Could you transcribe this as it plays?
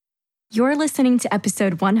You're listening to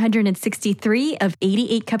episode 163 of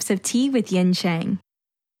 88 Cups of Tea with Yin Chang.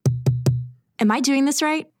 Am I doing this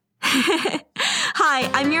right?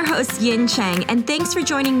 Hi, I'm your host, Yin Chang, and thanks for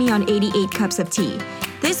joining me on 88 Cups of Tea.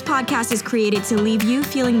 This podcast is created to leave you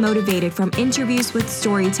feeling motivated from interviews with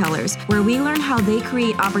storytellers, where we learn how they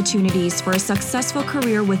create opportunities for a successful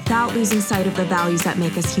career without losing sight of the values that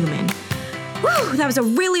make us human. Whew, that was a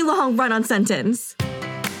really long run-on sentence.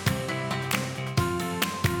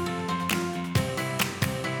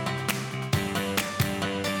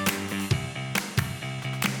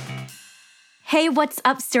 Hey, what's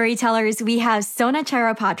up, storytellers? We have Sona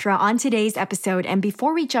Charapatra on today's episode, and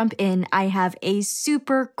before we jump in, I have a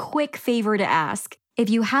super quick favor to ask. If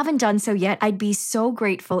you haven't done so yet, I'd be so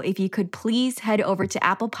grateful if you could please head over to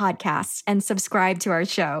Apple Podcasts and subscribe to our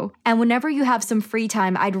show. And whenever you have some free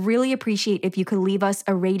time, I'd really appreciate if you could leave us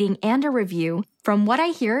a rating and a review. From what I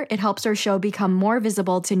hear, it helps our show become more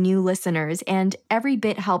visible to new listeners, and every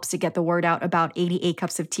bit helps to get the word out about 88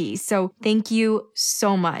 Cups of Tea. So thank you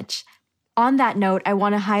so much. On that note, I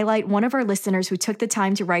want to highlight one of our listeners who took the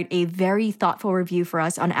time to write a very thoughtful review for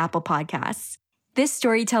us on Apple Podcasts. This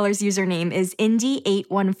storyteller's username is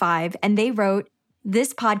Indy815, and they wrote,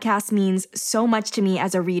 "This podcast means so much to me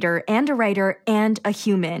as a reader and a writer and a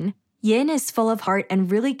human. Yin is full of heart and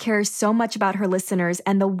really cares so much about her listeners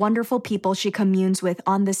and the wonderful people she communes with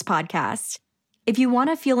on this podcast. If you want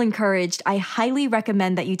to feel encouraged, I highly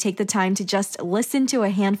recommend that you take the time to just listen to a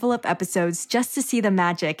handful of episodes just to see the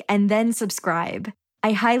magic and then subscribe.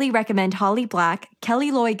 I highly recommend Holly Black, Kelly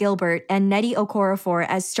Loy Gilbert, and Nettie Okorafor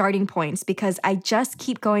as starting points because I just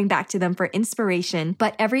keep going back to them for inspiration,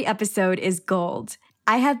 but every episode is gold.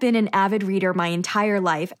 I have been an avid reader my entire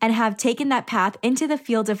life and have taken that path into the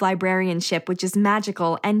field of librarianship, which is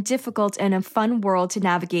magical and difficult and a fun world to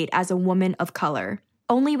navigate as a woman of color.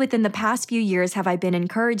 Only within the past few years have I been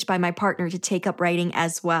encouraged by my partner to take up writing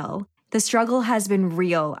as well. The struggle has been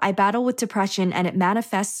real. I battle with depression and it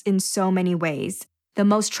manifests in so many ways. The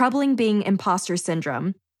most troubling being imposter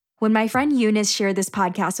syndrome. When my friend Eunice shared this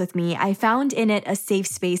podcast with me, I found in it a safe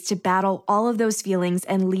space to battle all of those feelings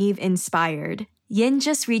and leave inspired. Yin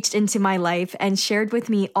just reached into my life and shared with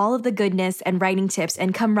me all of the goodness and writing tips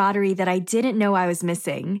and camaraderie that I didn't know I was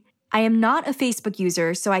missing. I am not a Facebook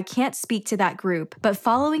user, so I can't speak to that group, but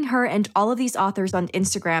following her and all of these authors on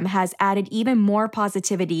Instagram has added even more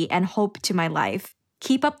positivity and hope to my life.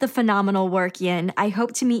 Keep up the phenomenal work, Yin. I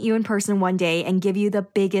hope to meet you in person one day and give you the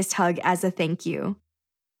biggest hug as a thank you."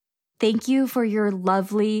 Thank you for your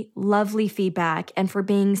lovely, lovely feedback and for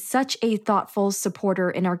being such a thoughtful supporter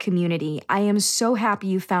in our community. I am so happy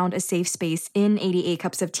you found a safe space in 88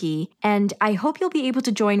 Cups of Tea, and I hope you'll be able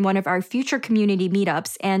to join one of our future community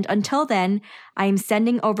meetups. And until then, I'm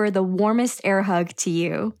sending over the warmest air hug to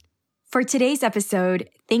you. For today's episode,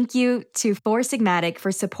 thank you to Four Sigmatic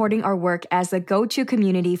for supporting our work as the go-to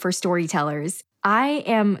community for storytellers. I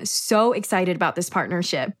am so excited about this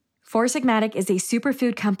partnership. Four Sigmatic is a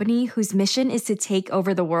superfood company whose mission is to take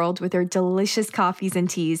over the world with their delicious coffees and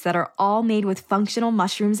teas that are all made with functional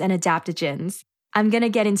mushrooms and adaptogens. I'm going to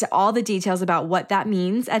get into all the details about what that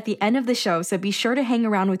means at the end of the show, so be sure to hang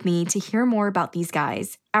around with me to hear more about these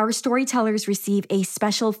guys. Our storytellers receive a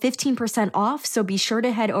special 15% off, so be sure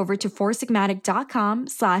to head over to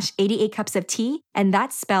foursigmatic.com/88 cups of tea, and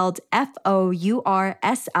that's spelled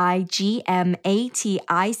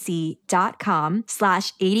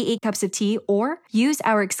FOURSIGMATIC.com/88 cups of tea, or use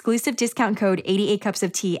our exclusive discount code 88 cups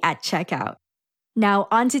of tea at checkout. Now,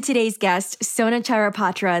 on to today's guest, Sona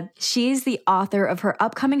Charapatra. She is the author of her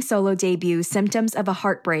upcoming solo debut, Symptoms of a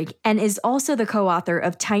Heartbreak, and is also the co-author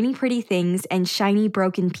of Tiny Pretty Things and Shiny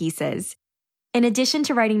Broken Pieces. In addition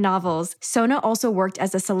to writing novels, Sona also worked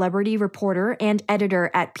as a celebrity reporter and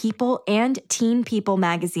editor at People and Teen People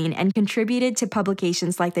magazine and contributed to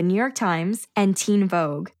publications like the New York Times and Teen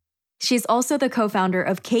Vogue. She's also the co-founder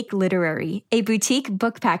of Cake Literary, a boutique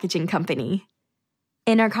book packaging company.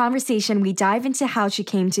 In our conversation, we dive into how she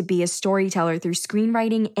came to be a storyteller through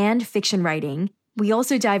screenwriting and fiction writing. We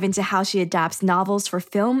also dive into how she adapts novels for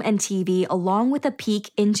film and TV, along with a peek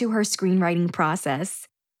into her screenwriting process.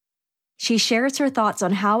 She shares her thoughts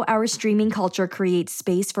on how our streaming culture creates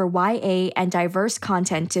space for YA and diverse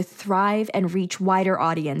content to thrive and reach wider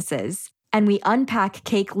audiences. And we unpack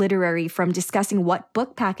Cake Literary, from discussing what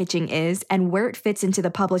book packaging is and where it fits into the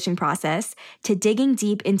publishing process, to digging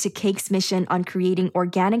deep into Cake's mission on creating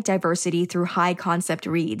organic diversity through high-concept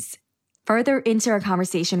reads. Further into our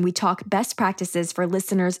conversation, we talk best practices for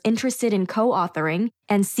listeners interested in co-authoring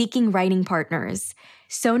and seeking writing partners.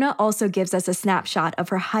 Sona also gives us a snapshot of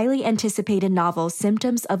her highly anticipated novel,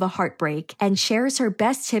 Symptoms of a Heartbreak, and shares her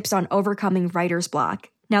best tips on overcoming writer's block.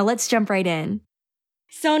 Now let's jump right in.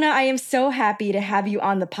 Sona, I am so happy to have you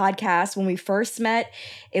on the podcast. When we first met,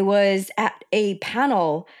 it was at a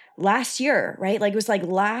panel last year, right? Like it was like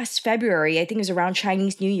last February. I think it was around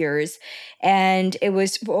Chinese New Year's. And it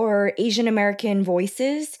was for Asian American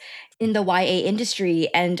voices in the YA industry.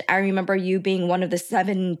 And I remember you being one of the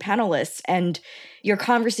 7 panelists, and your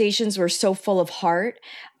conversations were so full of heart,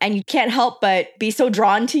 and you can't help but be so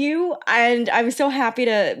drawn to you. And I'm so happy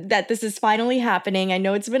that this is finally happening. I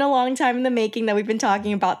know it's been a long time in the making that we've been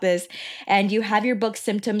talking about this. And you have your book,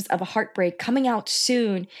 Symptoms of a Heartbreak, coming out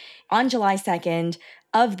soon on July 2nd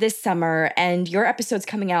of this summer, and your episode's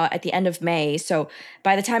coming out at the end of May. So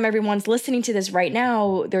by the time everyone's listening to this right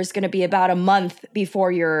now, there's going to be about a month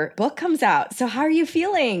before your book comes out. So how are you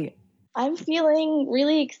feeling? I'm feeling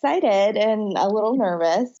really excited and a little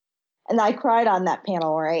nervous. And I cried on that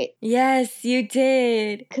panel, right? Yes, you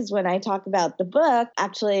did. Because when I talk about the book,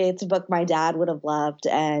 actually, it's a book my dad would have loved,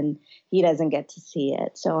 and he doesn't get to see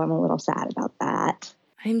it. So I'm a little sad about that.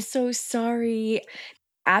 I'm so sorry.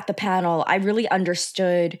 At the panel, I really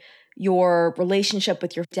understood your relationship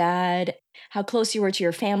with your dad, how close you were to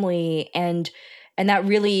your family, and that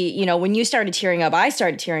really, when you started tearing up, I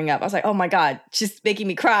started tearing up. I was like, oh my God, she's making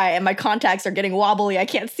me cry, and my contacts are getting wobbly. I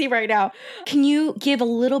can't see right now. Can you give a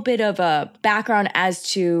little bit of a background as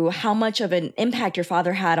to how much of an impact your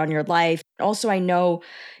father had on your life? Also, I know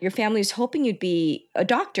your family was hoping you'd be a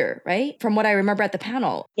doctor, right? From what I remember at the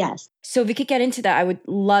panel. Yes. So if we could get into that, I would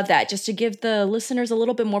love that, just to give the listeners a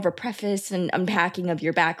little bit more of a preface and unpacking of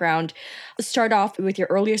your background. Let's start off with your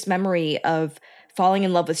earliest memory of falling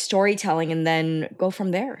in love with storytelling and then go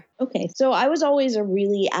from there. Okay, so I was always a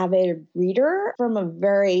really avid reader from a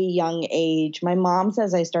very young age. My mom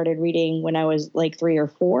says I started reading when I was like 3 or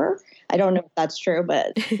 4. I don't know if that's true,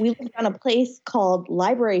 but we lived on a place called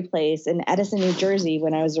Library Place in Edison, New Jersey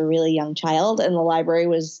when I was a really young child. And the library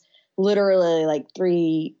was literally like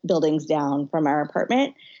 3 buildings down from our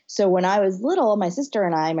apartment. So when I was little, my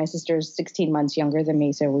sister's 16 months younger than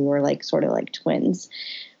me, so we were like sort of like twins.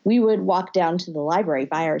 We would walk down to the library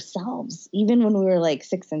by ourselves, even when we were like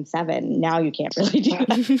 6 and 7. Now you can't really do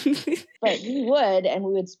that. But we would, and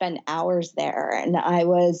we would spend hours there. And I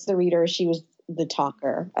was the reader. She was the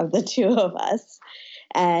talker of the 2 of us.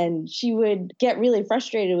 And she would get really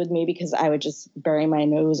frustrated with me because I would just bury my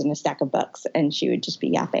nose in a stack of books and she would just be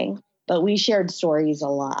yapping. But we shared stories a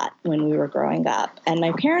lot when we were growing up. And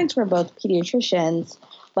my parents were both pediatricians,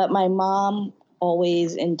 but my mom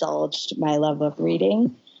always indulged my love of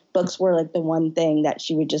reading. Books were like the one thing that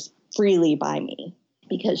she would just freely buy me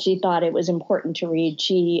because she thought it was important to read.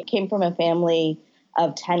 She came from a family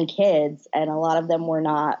of 10 kids, and a lot of them were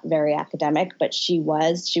not very academic, but she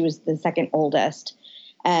was the second oldest,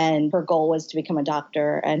 and her goal was to become a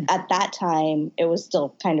doctor. And at that time, it was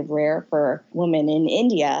still kind of rare for women in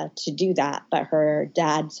India to do that, but her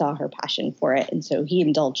dad saw her passion for it, and so he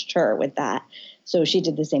indulged her with that. So she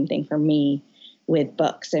did the same thing for me with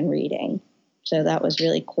books and reading. So that was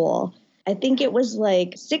really cool. I think it was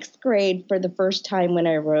like 6th grade for the first time when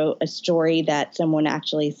I wrote a story that someone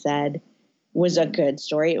actually said was a good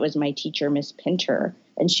story. It was my teacher, Miss Pinter,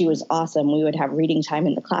 and she was awesome. We would have reading time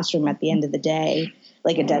in the classroom at the end of the day,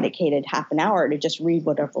 like a dedicated half an hour to just read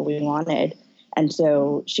whatever we wanted. And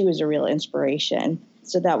so she was a real inspiration.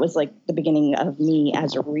 So that was like the beginning of me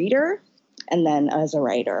as a reader and then as a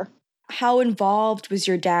writer. How involved was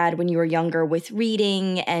your dad when you were younger with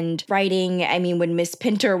reading and writing? I mean, when Miss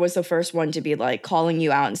Pinter was the first one to be like calling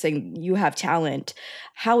you out and saying you have talent,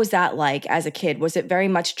 how was that like as a kid? Was it very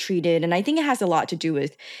much treated? And I think it has a lot to do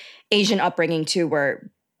with Asian upbringing too,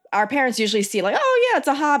 where our parents usually see like, oh yeah, it's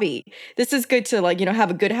a hobby. This is good to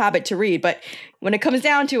have a good habit to read. But when it comes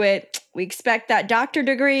down to it, we expect that doctor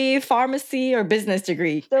degree, pharmacy, or business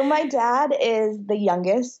degree. So my dad is the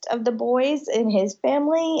youngest of the boys in his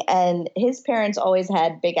family, and his parents always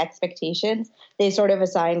had big expectations. They sort of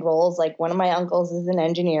assigned roles, like one of my uncles is an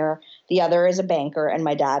engineer, the other is a banker, and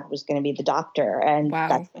my dad was going to be the doctor, and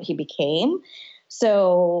That's what he became.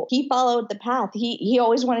 So he followed the path. He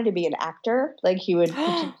always wanted to be an actor. Like he would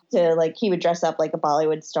he would dress up like a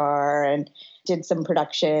Bollywood star and did some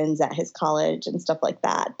productions at his college and stuff like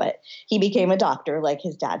that. But he became a doctor like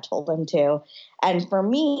his dad told him to. And for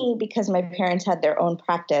me, because my parents had their own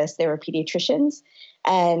practice, they were pediatricians,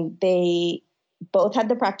 and they both had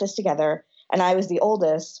the practice together, and I was the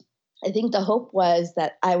oldest. I think the hope was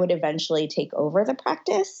that I would eventually take over the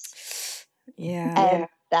practice. Yeah. And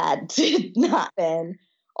that did not happen.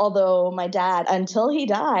 Although my dad, until he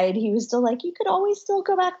died, he was still like, you could always still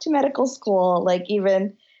go back to medical school, like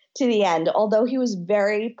even to the end. Although he was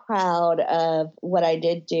very proud of what I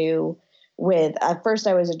did do at first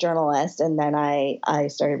I was a journalist, and then I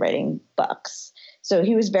started writing books. So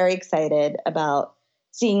he was very excited about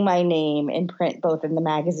seeing my name in print, both in the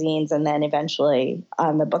magazines and then eventually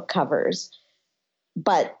on the book covers.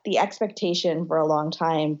 But the expectation for a long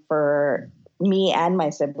time for me and my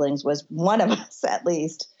siblings was one of us at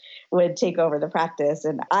least would take over the practice.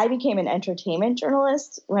 And I became an entertainment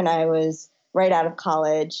journalist when I was right out of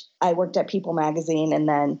college. I worked at People magazine and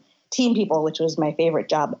then Teen People, which was my favorite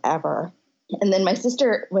job ever. And then my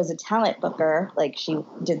sister was a talent booker. Like she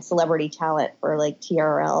did celebrity talent for like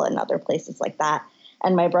TRL and other places like that.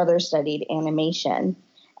 And my brother studied animation.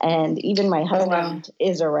 And even my husband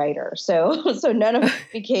is a writer. So none of us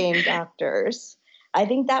became doctors. I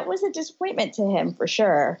think that was a disappointment to him for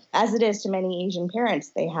sure. As it is to many Asian parents,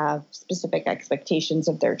 they have specific expectations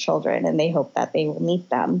of their children and they hope that they will meet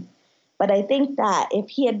them. But I think that if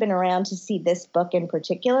he had been around to see this book in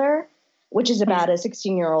particular, which is about a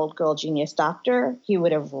 16-year-old girl genius doctor, he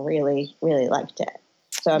would have really, really liked it.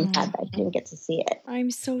 So I'm sad that he didn't get to see it.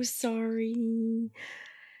 I'm so sorry.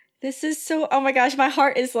 This is so, oh my gosh, my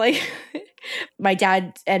heart is like, my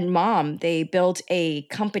dad and mom, they built a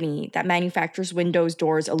company that manufactures windows,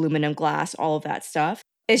 doors, aluminum glass, all of that stuff.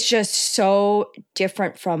 It's just so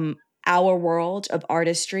different from our world of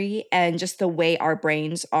artistry and just the way our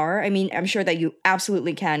brains are. I mean, I'm sure that you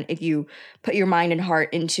absolutely can if you put your mind and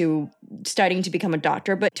heart into studying to become a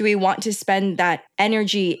doctor, but do we want to spend that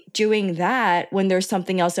energy doing that when there's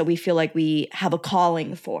something else that we feel like we have a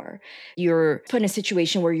calling for? You're put in a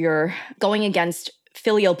situation where you're going against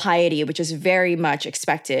filial piety, which is very much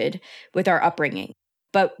expected with our upbringing.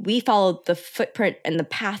 But we followed the footprint and the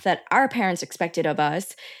path that our parents expected of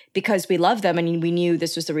us because we love them and we knew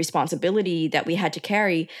this was the responsibility that we had to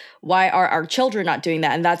carry. Why are our children not doing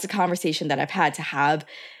that? And that's a conversation that I've had to have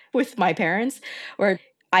with my parents, where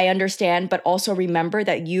I understand, but also remember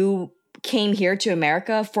that you came here to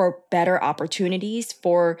America for better opportunities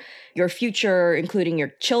for your future, including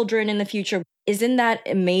your children in the future. Isn't that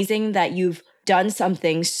amazing that you've done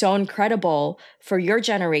something so incredible for your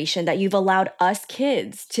generation that you've allowed us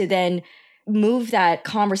kids to then move that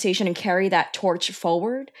conversation and carry that torch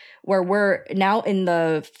forward, where we're now in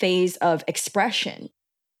the phase of expression.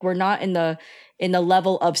 We're not in the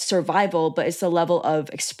level of survival, but it's the level of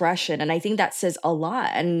expression. And I think that says a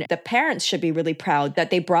lot. And the parents should be really proud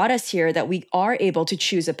that they brought us here, that we are able to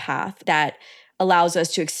choose a path that allows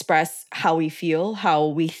us to express how we feel, how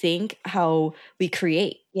we think, how we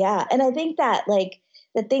create. Yeah. And I think that like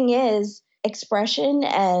the thing is expression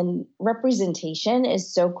and representation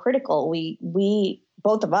is so critical. We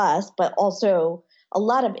both of us, but also a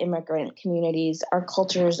lot of immigrant communities are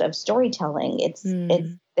cultures of storytelling. It's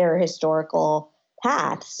their historical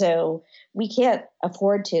path. So we can't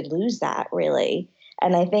afford to lose that really.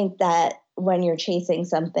 And I think that when you're chasing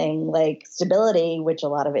something like stability, which a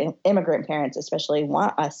lot of immigrant parents especially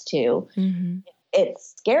want us to,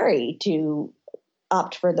 it's scary to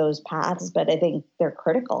opt for those paths, but I think they're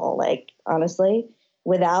critical. Like, honestly,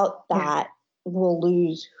 without that, we'll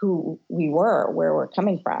lose who we were, where we're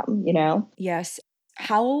coming from, you know? Yes.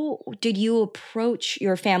 How did you approach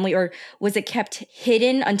your family, or was it kept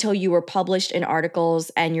hidden until you were published in articles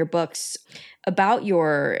and your books about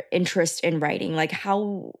your interest in writing? Like,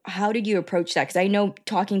 how did you approach that? Because I know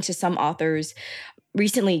talking to some authors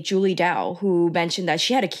recently, Julie Dow, who mentioned that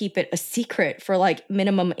she had to keep it a secret for like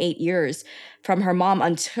minimum 8 years from her mom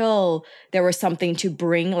until there was something to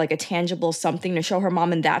bring, like a tangible something to show her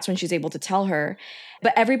mom. And that's when she's able to tell her.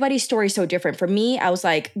 But everybody's story is so different. For me, I was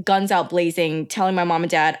like guns out blazing, telling my mom and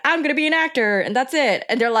dad, I'm going to be an actor and that's it.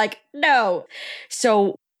 And they're like, no.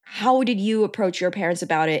 So how did you approach your parents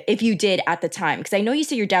about it, if you did at the time? Because I know you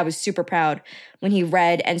said your dad was super proud when he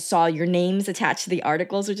read and saw your names attached to the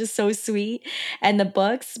articles, which is so sweet, and the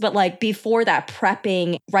books. But like before that,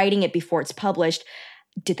 prepping, writing it before it's published,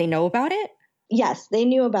 did they know about it? Yes, they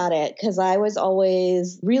knew about it because I was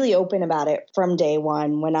always really open about it from day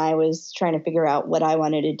one when I was trying to figure out what I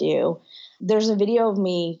wanted to do. There's a video of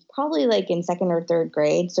me probably like in second or third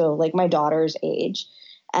grade, so like my daughter's age,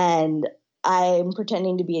 and I'm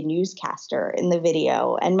pretending to be a newscaster in the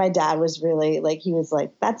video. And my dad was really like, he was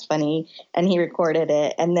like, that's funny. And he recorded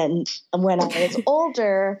it. And then when I was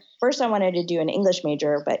older, first I wanted to do an English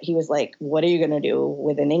major, but he was like, what are you going to do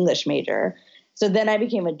with an English major? So then I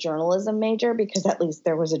became a journalism major because at least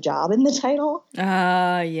there was a job in the title.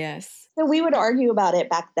 Yes. So we would argue about it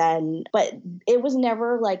back then, but it was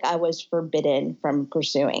never like I was forbidden from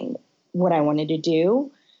pursuing what I wanted to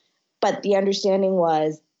do. But the understanding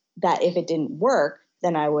was that if it didn't work,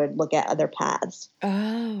 then I would look at other paths.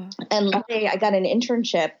 Oh. And luckily, I got an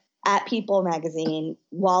internship at People magazine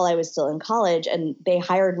while I was still in college, and they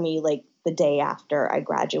hired me like the day after I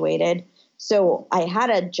graduated. So I had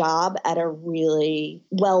a job at a really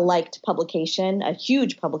well-liked publication, a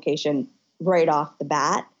huge publication right off the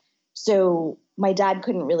bat. So my dad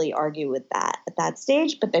couldn't really argue with that at that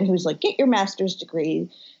stage, but then he was like, get your master's degree.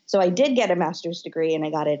 So I did get a master's degree and I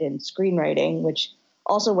got it in screenwriting, which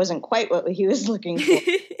also wasn't quite what he was looking for.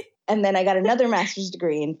 And then I got another master's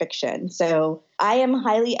degree in fiction. So I am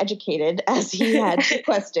highly educated, as he had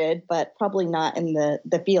requested, but probably not in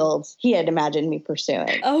the fields he had imagined me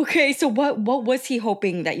pursuing. Okay, so what was he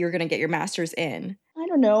hoping that you're going to get your master's in? I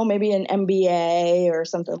don't know, maybe an MBA or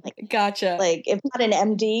something like that. Gotcha. Like, if not an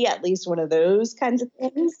MD, at least one of those kinds of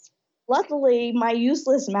things. Luckily, my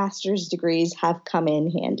useless master's degrees have come in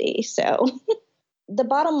handy. So the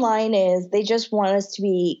bottom line is they just want us to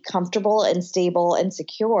be comfortable and stable and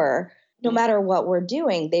secure no matter what we're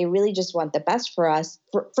doing. They really just want the best for us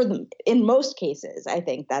for them. In most cases, I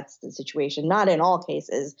think that's the situation. Not in all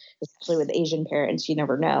cases, especially with Asian parents, you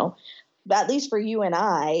never know. But at least for you and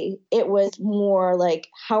I, it was more like,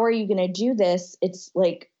 how are you going to do this? It's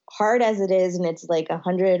like hard as it is, and it's like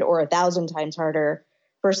 100 or 1,000 times harder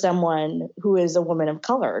for someone who is a woman of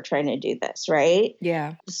color trying to do this, right?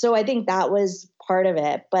 Yeah. So I think that was part of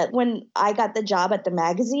it. But when I got the job at the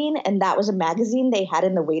magazine, and that was a magazine they had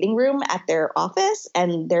in the waiting room at their office,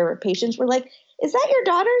 and their patients were like, is that your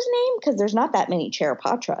daughter's name? Because there's not that many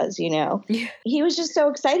Charapatras, you know? Yeah. He was just so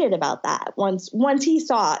excited about that. Once he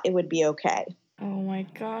saw it would be okay. Oh my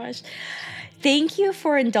gosh. Thank you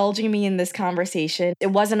for indulging me in this conversation. It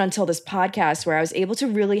wasn't until this podcast where I was able to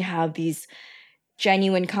really have these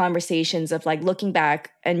genuine conversations of like looking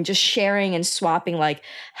back and just sharing and swapping, like,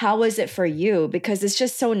 how was it for you? Because it's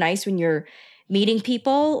just so nice when you're meeting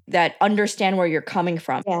people that understand where you're coming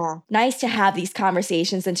from. Yeah. Nice to have these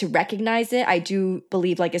conversations and to recognize it. I do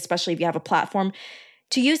believe, like, especially if you have a platform,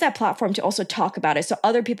 to use that platform to also talk about it so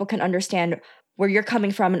other people can understand where you're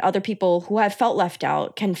coming from, and other people who have felt left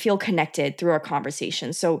out can feel connected through our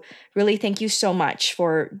conversation. So really, thank you so much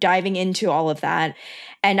for diving into all of that.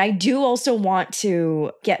 And I do also want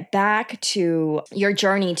to get back to your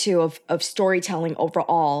journey too of storytelling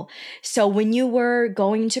overall. So when you were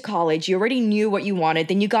going to college, you already knew what you wanted.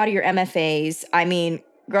 Then you got your MFAs. I mean,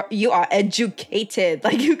 girl, you are educated.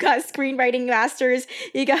 Like, you got screenwriting masters,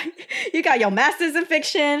 you got your masters in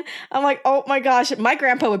fiction. I'm like, oh my gosh, my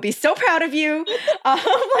grandpa would be so proud of you.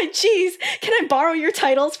 I'm like, geez, can I borrow your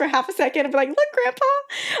titles for half a second and be like, look, grandpa.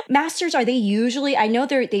 Masters, are they usually, I know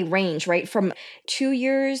they range, right? From 2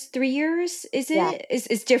 years, 3 years, is it? Yeah.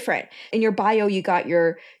 It's different. In your bio, you got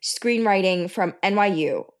your screenwriting from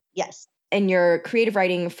NYU. Yes. And your creative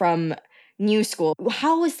writing from New School.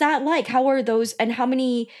 How was that like? How are those, and how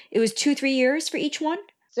many, it was 2-3 years for each one?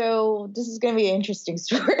 So this is going to be an interesting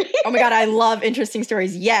story. Oh my God, I love interesting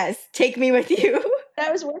stories. Yes, take me with you. When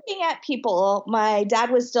I was working at People, my dad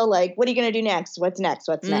was still like, what are you going to do next? What's next?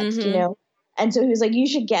 What's next? You know? And so he was like, you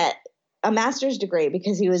should get a master's degree,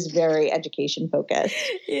 because he was very education focused.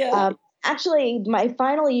 Yeah. Actually, my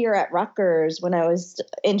final year at Rutgers, when I was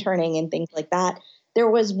interning and things like that, there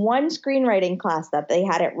was one screenwriting class that they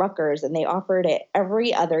had at Rutgers, and they offered it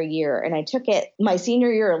every other year. And I took it my senior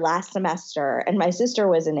year last semester, and my sister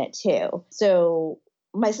was in it too. So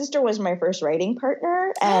my sister was my first writing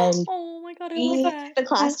partner, and oh my God, I we love that. took the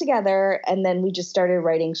class together, and then we just started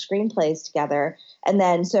writing screenplays together. And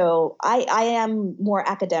then, so I am more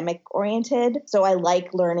academic oriented, so I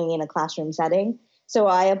like learning in a classroom setting. So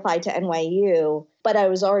I applied to NYU, but I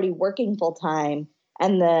was already working full time,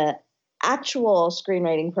 and the actual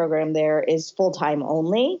screenwriting program there is full-time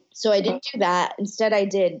only. So I didn't do that. Instead, I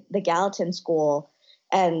did the Gallatin School,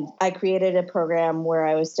 and I created a program where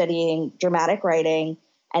I was studying dramatic writing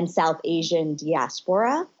and South Asian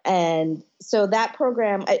diaspora. And so that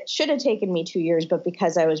program, it should have taken me 2 years, but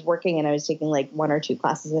because I was working and I was taking like 1 or 2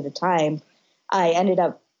 classes at a time, I ended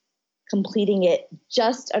up completing it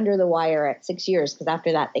just under the wire at 6 years, because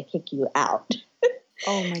after that, they kick you out.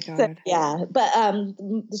 Oh my God. So, yeah. But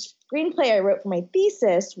the screenplay I wrote for my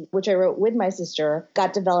thesis, which I wrote with my sister,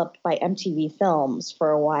 got developed by MTV Films for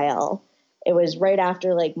a while. It was right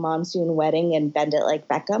after like Monsoon Wedding and Bend It Like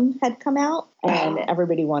Beckham had come out, and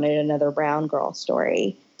everybody wanted another brown girl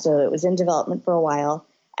story. So it was in development for a while.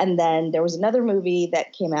 And then there was another movie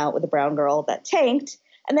that came out with a brown girl that tanked,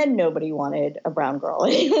 and then nobody wanted a brown girl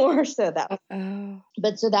anymore. So that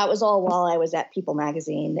was all while I was at People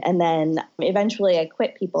magazine. And then eventually I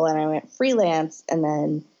quit People and I went freelance. And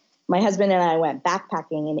then my husband and I went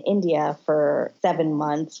backpacking in India for 7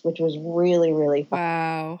 months, which was really, really fun.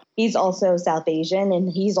 Wow. He's also South Asian, and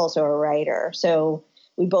he's also a writer. So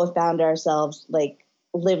we both found ourselves like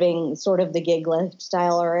living sort of the gig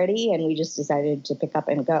lifestyle already, and we just decided to pick up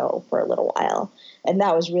and go for a little while. And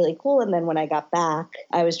that was really cool. And then when I got back,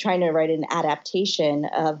 I was trying to write an adaptation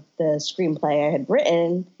of the screenplay I had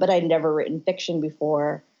written, but I'd never written fiction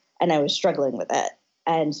before, and I was struggling with it.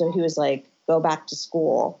 And so he was like, go back to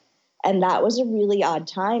school. And that was a really odd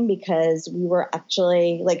time because we were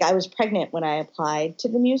actually, like, I was pregnant when I applied to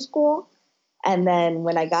the new school. And then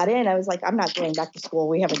when I got in, I was like, I'm not going back to school.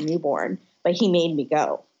 We have a newborn. But he made me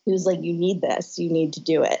go. He was like, you need this. You need to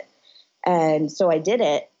do it. And so I did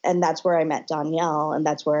it. And that's where I met Danielle. And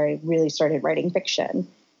that's where I really started writing fiction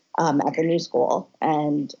at the new school.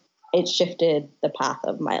 And it shifted the path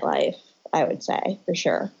of my life, I would say, for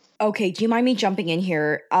sure. Okay, do you mind me jumping in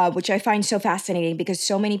here, which I find so fascinating because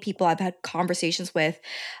so many people I've had conversations with,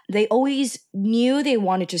 they always knew they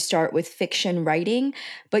wanted to start with fiction writing,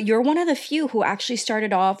 but you're one of the few who actually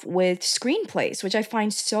started off with screenplays, which I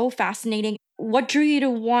find so fascinating. What drew you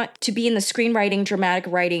to want to be in the screenwriting, dramatic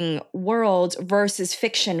writing world versus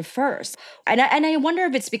fiction first? And I wonder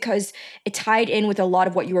if it's because it tied in with a lot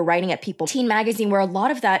of what you were writing at People Teen Magazine, where a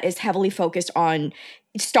lot of that is heavily focused on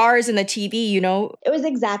stars in the TV, you know? It was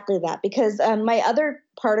exactly that because my other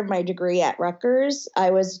part of my degree at Rutgers,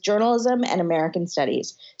 I was journalism and American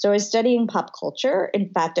studies. So I was studying pop culture. In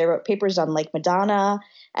fact, I wrote papers on like Madonna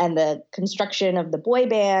and the construction of the boy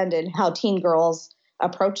band and how teen girls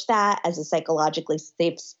approach that as a psychologically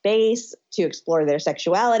safe space to explore their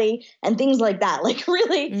sexuality and things like that. Like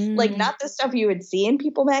really, like not the stuff you would see in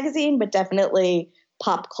People magazine, but definitely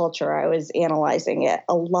pop culture. I was analyzing it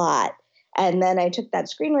a lot. And then I took that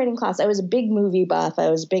screenwriting class. I was a big movie buff. I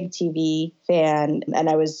was a big TV fan, and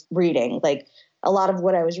I was reading. Like a lot of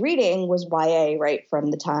what I was reading was YA right from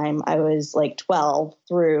the time I was like 12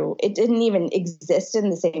 through. It didn't even exist in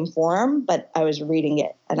the same form, but I was reading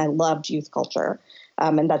it, and I loved youth culture.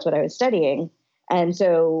 And that's what I was studying. And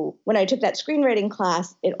so when I took that screenwriting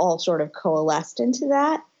class, it all sort of coalesced into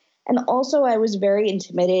that. And also I was very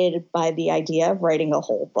intimidated by the idea of writing a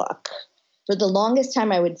whole book. For the longest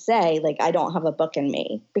time, I would say, like, I don't have a book in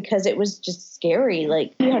me because it was just scary.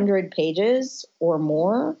 Like 300 pages or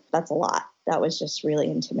more, that's a lot. That was just really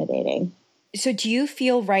intimidating. So do you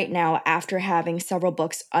feel right now, after having several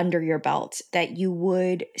books under your belt, that you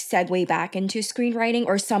would segue back into screenwriting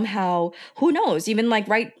or somehow, who knows, even like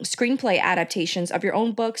write screenplay adaptations of your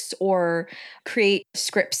own books or create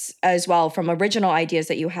scripts as well from original ideas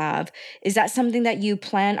that you have? Is that something that you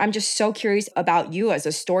plan? I'm just so curious about you as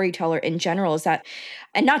a storyteller in general. Is that,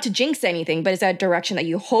 and not to jinx anything, but is that a direction that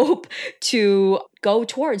you hope to go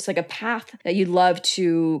towards, like a path that you'd love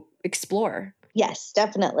to explore? Yes,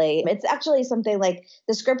 definitely. It's actually something like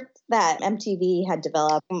the script that MTV had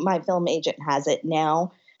developed. My film agent has it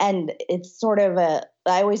now. And it's sort of I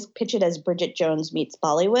always pitch it as Bridget Jones meets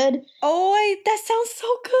Bollywood. Oh, that sounds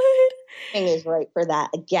so good. Thing is right for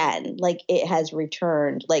that again. Like it has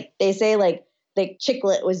returned. Like they say, like the chick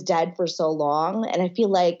lit was dead for so long. And I feel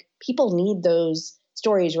like people need those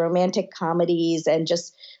stories, romantic comedies, and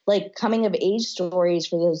just like coming of age stories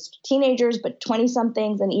for those teenagers, but 20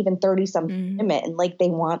 somethings and even 30 something women. And like they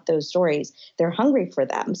want those stories. They're hungry for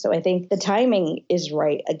them. So I think the timing is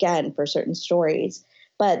right again for certain stories.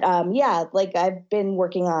 But yeah, like I've been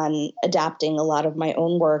working on adapting a lot of my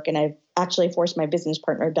own work, and I've actually forced my business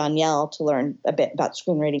partner, Danielle, to learn a bit about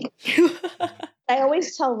screenwriting. I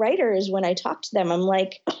always tell writers when I talk to them, I'm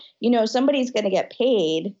like, you know, somebody's going to get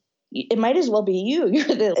paid. It might as well be you. You're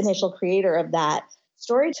the initial creator of that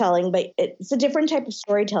storytelling, but it's a different type of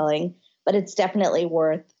storytelling, but it's definitely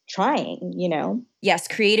worth trying, you know? Yes,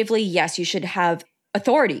 creatively, yes, you should have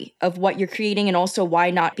authority of what you're creating, and also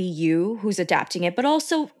why not be you who's adapting it, but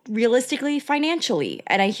also realistically, financially.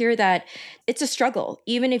 And I hear that it's a struggle.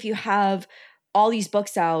 Even if you have all these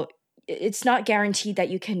books out, it's not guaranteed that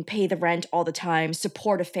you can pay the rent all the time,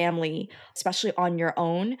 support a family, especially on your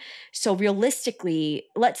own. So realistically,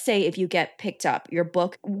 let's say if you get picked up, your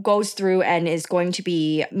book goes through and is going to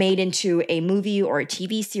be made into a movie or a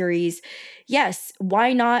TV series. Yes,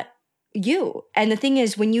 why not you? And the thing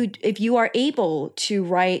is, if you are able to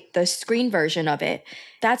write the screen version of it,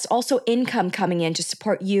 that's also income coming in to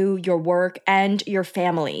support you, your work, and your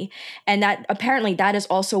family. And that apparently that is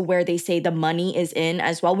also where they say the money is in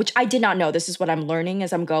as well, which I did not know. This is what I'm learning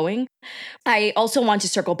as I'm going. I also want to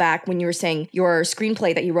circle back when you were saying your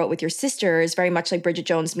screenplay that you wrote with your sister is very much like Bridget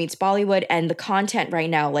Jones meets Bollywood, and the content right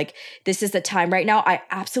now, like this is the time right now. I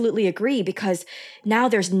absolutely agree, because now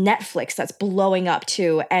there's Netflix that's blowing up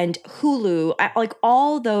too, and Hulu, like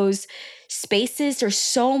all those spaces, there's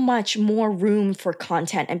so much more room for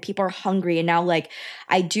content and people are hungry. And now like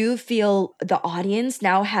I do feel the audience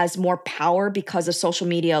now has more power because of social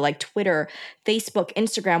media like Twitter, Facebook,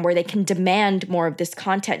 Instagram, where they can demand more of this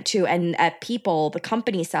content too. And people, the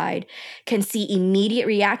company side, can see immediate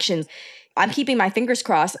reactions. I'm keeping my fingers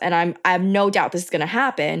crossed, and I have no doubt this is going to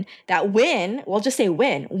happen. That we'll just say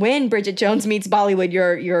when Bridget Jones Meets Bollywood,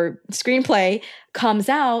 your screenplay comes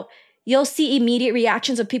out, you'll see immediate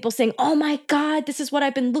reactions of people saying, "Oh my God, this is what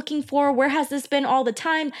I've been looking for. Where has this been all the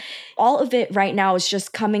time?" All of it right now is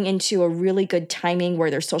just coming into a really good timing where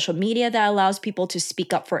there's social media that allows people to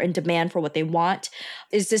speak up for and demand for what they want.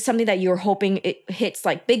 Is this something that you're hoping it hits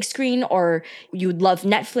like big screen, or you'd love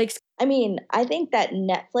Netflix? I mean, I think that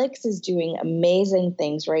Netflix is doing amazing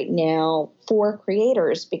things right now for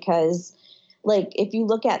creators because, like, if you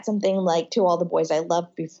look at something like To All the Boys I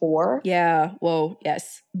Loved Before, Yeah. Whoa.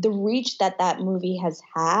 Yes. the reach that that movie has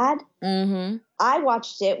had, I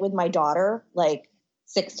watched it with my daughter like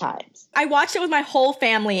 6 times. I watched it with my whole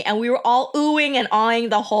family and we were all oohing and awing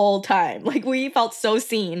the whole time. Like we felt so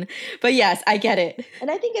seen. But yes, I get it.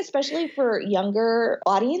 And I think especially for younger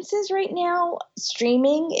audiences right now,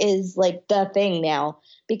 streaming is like the thing now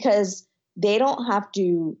because they don't have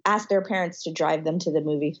to ask their parents to drive them to the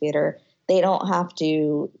movie theater. They don't have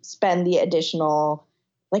to spend the additional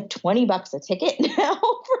like $20 a ticket now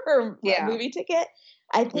for a movie ticket.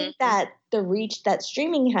 I think that the reach that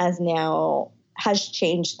streaming has now has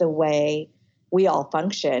changed the way we all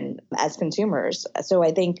function as consumers. So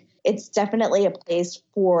I think it's definitely a place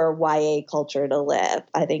for YA culture to live.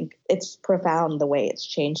 I think it's profound the way it's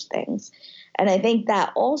changed things. And I think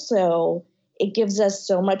that also it gives us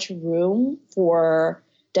so much room for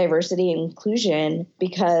diversity and inclusion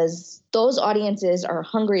because those audiences are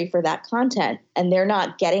hungry for that content and they're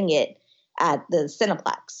not getting it at the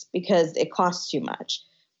Cineplex because it costs too much.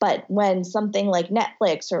 But when something like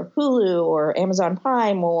Netflix or Hulu or Amazon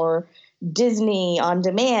Prime or Disney On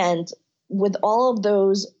Demand, with all of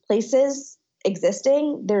those places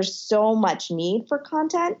existing, there's so much need for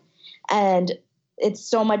content and it's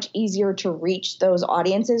so much easier to reach those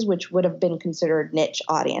audiences, which would have been considered niche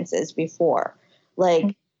audiences before.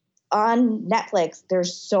 Like on Netflix,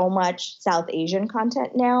 there's so much South Asian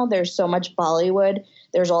content now. There's so much Bollywood.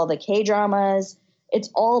 There's all the K-dramas. It's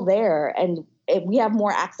all there. And we have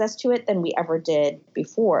more access to it than we ever did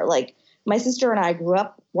before. Like my sister and I grew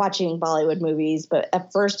up watching Bollywood movies, but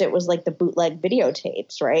at first it was like the bootleg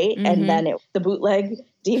videotapes, right? And then the bootleg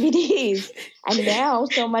DVDs. And now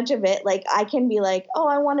so much of it, like I can be like, oh,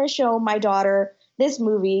 I want to show my daughter this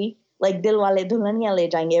movie, like Dilwale Dulhaniya Le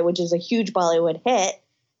Jayenge, which is a huge Bollywood hit.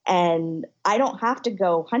 And I don't have to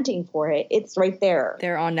go hunting for it. It's right there.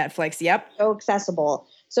 They're on Netflix. Yep. So accessible.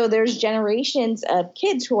 So there's generations of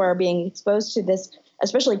kids who are being exposed to this,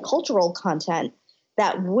 especially cultural content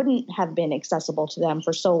that wouldn't have been accessible to them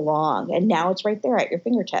for so long. And now it's right there at your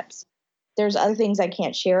fingertips. There's other things I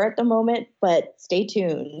can't share at the moment, but stay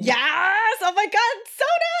tuned. Yes! Oh my God,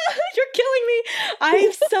 Sona! You're killing me.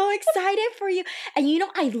 I'm so excited for you. And you know,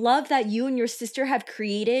 I love that you and your sister have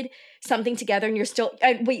created something together and you're still,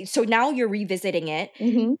 wait, so now you're revisiting it.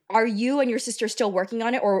 Are you and your sister still working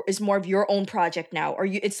on it or is more of your own project now? Or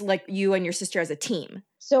it's like you and your sister as a team?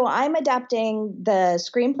 So I'm adapting the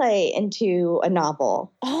screenplay into a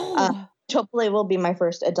novel. Hopefully it will be my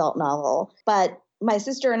first adult novel. But my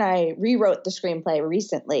sister and I rewrote the screenplay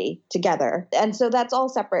recently together. And so that's all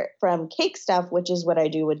separate from Cake Stuff, which is what I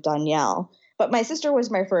do with Danielle. But my sister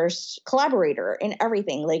was my first collaborator in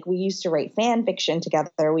everything. Like we used to write fan fiction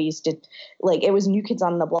together. We used to, like, it was New Kids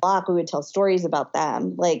on the Block. We would tell stories about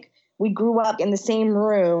them. Like we grew up in the same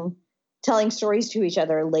room telling stories to each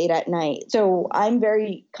other late at night. So I'm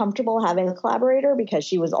very comfortable having a collaborator because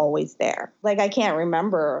she was always there. Like I can't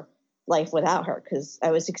remember life without her because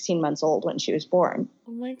I was 16 months old when she was born.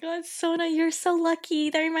 Oh my God, Sona, you're so lucky.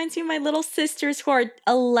 That reminds me of my little sisters who are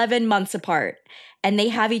 11 months apart. And they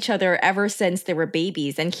have each other ever since they were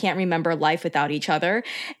babies and can't remember life without each other.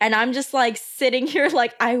 And I'm just like sitting here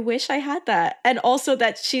like, I wish I had that. And also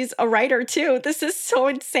that she's a writer too. This is so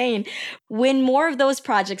insane. When more of those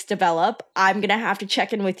projects develop, I'm going to have to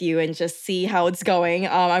check in with you and just see how it's going.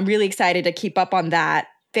 I'm really excited to keep up on that.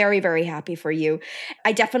 Very, very happy for you.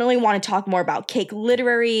 I definitely want to talk more about Cake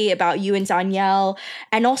Literary, about you and Danielle,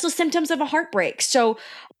 and also Symptoms of a Heartbreak. So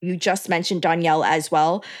you just mentioned Danielle as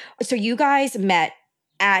well. So you guys met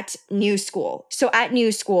at New School. So at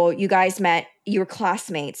New School, you guys met, you were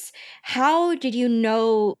classmates. How did you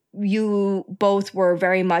know you both were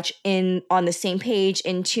very much on the same page,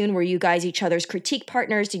 in tune? Were you guys each other's critique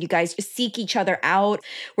partners? Did you guys seek each other out?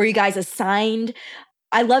 Were you guys assigned?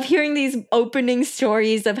 I love hearing these opening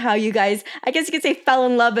stories of how you guys, I guess you could say, fell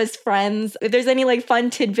in love as friends. If there's any like fun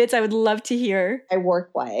tidbits, I would love to hear. My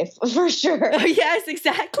work wife, for sure. Oh, yes,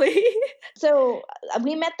 exactly. So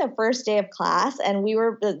we met the first day of class and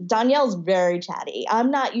Danielle's very chatty.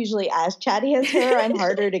 I'm not usually as chatty as her. I'm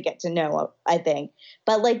harder to get to know, I think.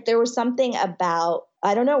 But like there was something about,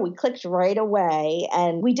 I don't know, we clicked right away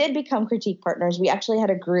and we did become critique partners. We actually had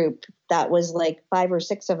a group that was like 5 or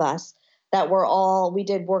 6 of us that we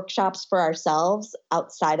did workshops for ourselves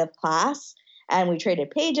outside of class and we traded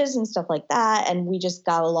pages and stuff like that. And we just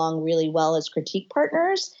got along really well as critique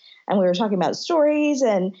partners. And we were talking about stories,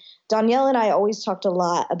 and Danielle and I always talked a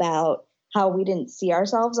lot about how we didn't see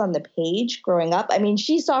ourselves on the page growing up. I mean,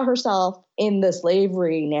 she saw herself in the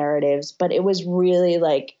slavery narratives, but it was really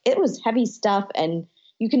like, it was heavy stuff. And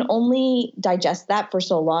you can only digest that for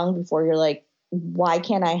so long before you're like, why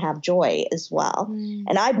can't I have joy as well?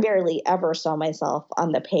 And I barely ever saw myself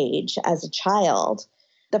on the page as a child.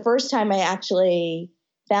 The first time I actually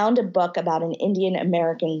found a book about an Indian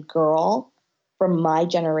American girl from my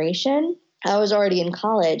generation, I was already in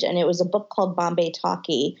college, and it was a book called Bombay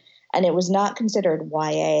Talkie, and it was not considered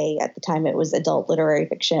YA at the time. It was adult literary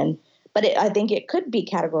fiction, but I think it could be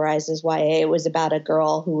categorized as YA. It was about a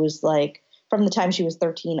girl who was like from the time she was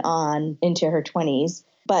 13 on into her 20s,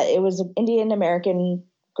 but it was an Indian American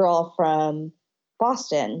girl from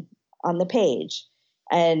Boston on the page.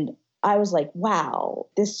 And I was like, wow,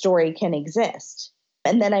 this story can exist.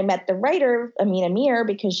 And then I met the writer, Amina Mir,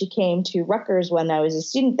 because she came to Rutgers when I was a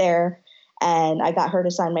student there. And I got her to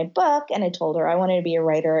sign my book. And I told her I wanted to be a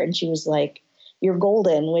writer. And she was like, you're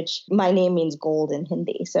golden, which my name means gold in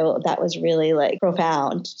Hindi. So that was really like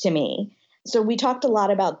profound to me. So we talked a lot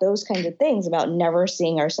about those kinds of things, about never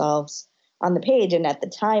seeing ourselves on the page. And at the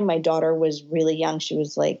time, my daughter was really young. She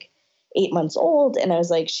was like 8 months old. And I was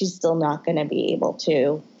like, she's still not going to be able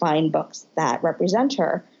to find books that represent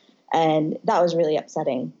her. And that was really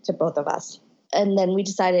upsetting to both of us. And then we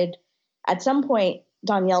decided at some point,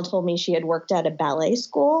 Danielle told me she had worked at a ballet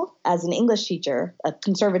school as an English teacher, a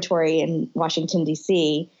conservatory in Washington,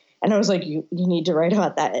 D.C. And I was like, you need to write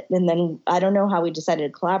about that. And then I don't know how we decided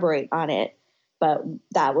to collaborate on it, but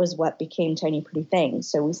that was what became Tiny Pretty Things.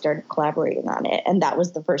 So we started collaborating on it. And that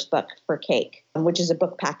was the first book for Cake, which is a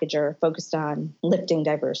book packager focused on lifting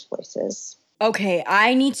diverse voices. Okay,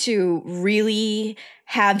 I need to really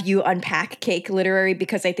have you unpack Cake Literary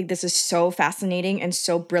because I think this is so fascinating and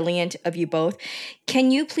so brilliant of you both.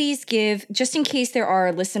 Can you please give, just in case there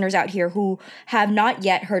are listeners out here who have not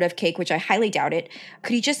yet heard of Cake, which I highly doubt it,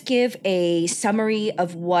 could you just give a summary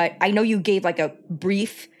of what, I know you gave like a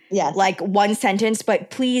brief, yes, like one sentence, but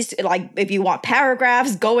please, like if you want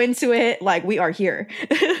paragraphs, go into it, like we are here.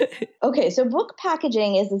 Okay, so book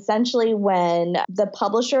packaging is essentially when the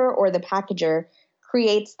publisher or the packager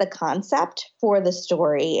creates the concept for the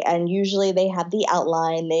story. And usually they have the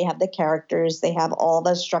outline, they have the characters, they have all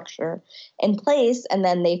the structure in place. And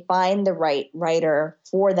then they find the right writer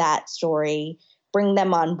for that story, bring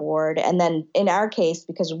them on board. And then in our case,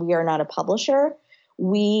 because we are not a publisher,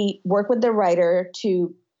 we work with the writer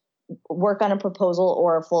to work on a proposal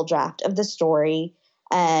or a full draft of the story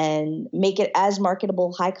and make it as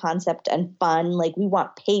marketable, high concept, and fun. Like we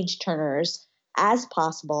want page turners as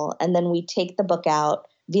possible. And then we take the book out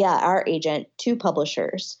via our agent to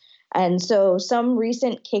publishers. And so some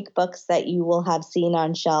recent Cake books that you will have seen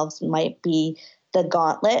on shelves might be The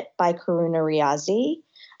Gauntlet by Karuna Riazi,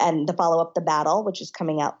 and the follow-up, The Battle, which is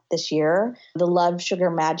coming out this year. The Love, Sugar,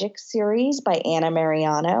 Magic series by Anna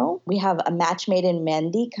Mariano. We have A Match Made in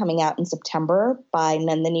Mendi coming out in September by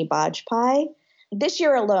Nandini Bajpai. This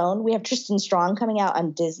year alone, we have Tristan Strong coming out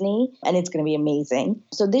on Disney, and it's going to be amazing.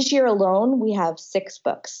 So this year alone, we have 6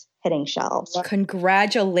 books hitting shelves.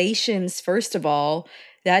 Congratulations, first of all.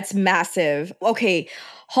 That's massive. Okay,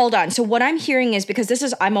 hold on. So what I'm hearing is,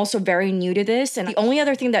 because I'm also very new to this, and the only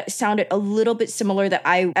other thing that sounded a little bit similar that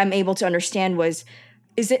I am able to understand was,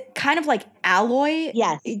 is it kind of like Alloy?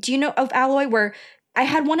 Yes. Do you know of Alloy, where I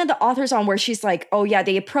had one of the authors on where she's like, oh yeah,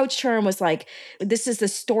 they approached her and was like, this is the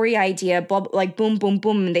story idea, blah, like boom, boom,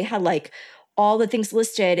 boom. And they had like all the things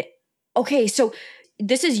listed. Okay, so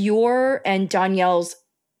this is your and Danielle's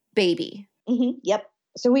baby. Mm-hmm. Yep.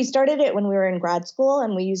 So we started it when we were in grad school,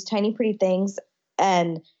 and we used Tiny Pretty Things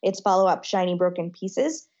and its follow-up Shiny Broken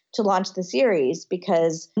Pieces to launch the series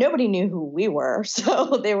because nobody knew who we were.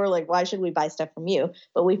 So they were like, why should we buy stuff from you?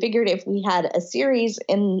 But we figured if we had a series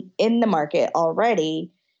in the market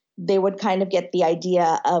already, they would kind of get the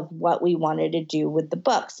idea of what we wanted to do with the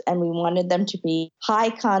books. And we wanted them to be high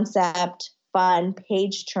concept, fun,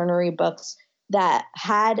 page turnery books that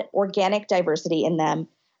had organic diversity in them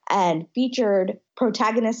and featured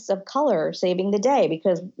protagonists of color saving the day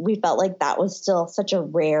because we felt like that was still such a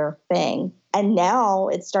rare thing. And now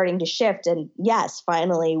it's starting to shift. And yes,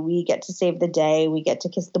 finally, we get to save the day. We get to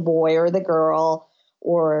kiss the boy or the girl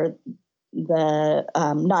or the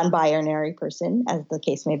non-binary person, as the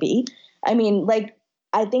case may be. I mean, like,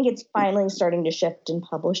 I think it's finally starting to shift in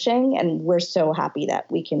publishing, and we're so happy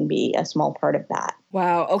that we can be a small part of that.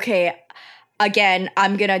 Wow. Okay. Again,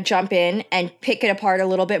 I'm going to jump in and pick it apart a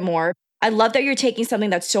little bit more. I love that you're taking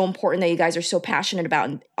something that's so important that you guys are so passionate about,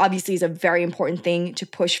 and obviously is a very important thing to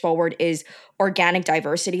push forward, is organic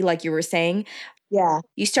diversity, like you were saying. Yeah.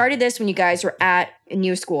 You started this when you guys were at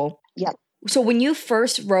New School. Yep. So when you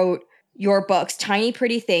first wrote your books, Tiny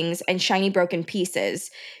Pretty Things and Shiny Broken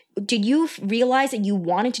Pieces, did you realize that you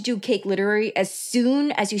wanted to do Cake Literary as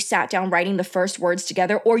soon as you sat down writing the first words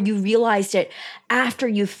together, or you realized it after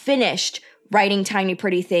you finished writing Tiny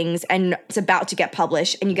Pretty Things and it's about to get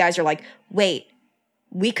published and you guys are like, wait,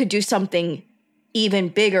 we could do something even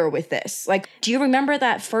bigger with this? Like, do you remember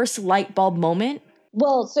that first light bulb moment?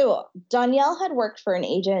 Well, so Danielle had worked for an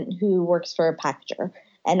agent who works for a packager.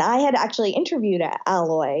 And I had actually interviewed at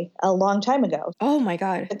Alloy a long time ago. Oh my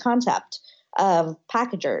God. The concept of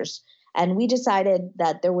packagers. And we decided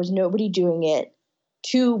that there was nobody doing it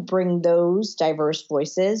to bring those diverse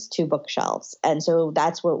voices to bookshelves. And so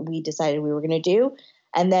that's what we decided we were going to do.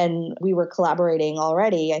 And then we were collaborating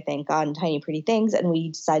already, I think, on Tiny Pretty Things. And we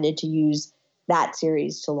decided to use that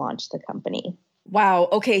series to launch the company. Wow.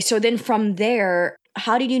 Okay. So then from there,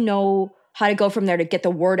 how did you know how to go from there to get the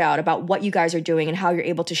word out about what you guys are doing and how you're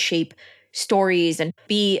able to shape stories and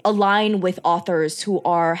be aligned with authors who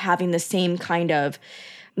are having the same kind of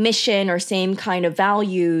mission or same kind of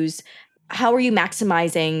values? How are you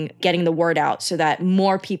maximizing getting the word out so that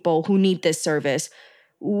more people who need this service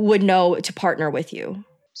would know to partner with you?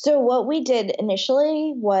 So what we did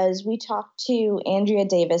initially was we talked to Andrea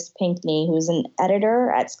Davis Pinkney, who's an editor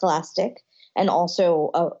at Scholastic and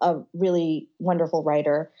also a really wonderful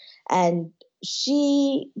writer. And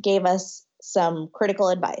she gave us some critical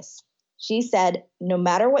advice. She said, no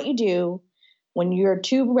matter what you do, when you're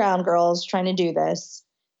two brown girls trying to do this,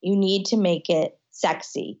 you need to make it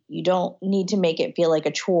sexy. You don't need to make it feel like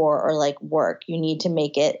a chore or like work. You need to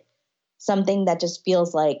make it something that just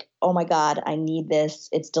feels like, oh my God, I need this.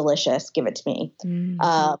 It's delicious. Give it to me.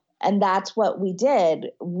 Mm-hmm. And that's what we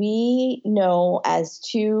did. We know as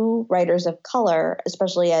two writers of color,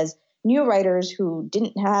 especially as new writers who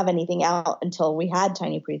didn't have anything out until we had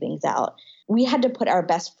Tiny Pretty Things out, we had to put our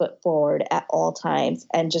best foot forward at all times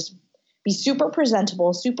and just be super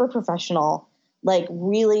presentable, super professional, like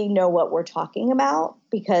really know what we're talking about,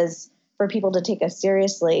 because for people to take us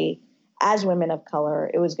seriously as women of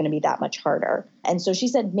color, it was going to be that much harder. And so she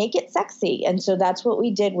said, make it sexy. And so that's what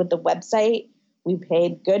we did with the website. We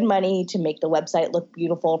paid good money to make the website look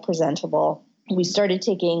beautiful, presentable. We started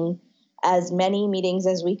taking as many meetings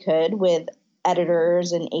as we could with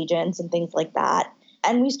editors and agents and things like that.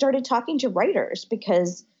 And we started talking to writers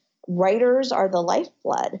because writers are the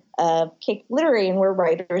lifeblood of Cake Literary, and we're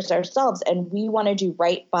writers ourselves. And we want to do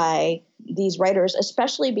right by these writers,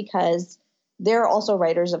 especially because they're also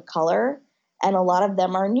writers of color, and a lot of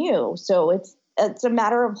them are new. So it's a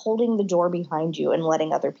matter of holding the door behind you and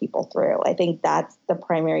letting other people through. I think that's the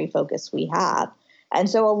primary focus we have. And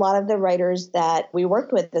so a lot of the writers that we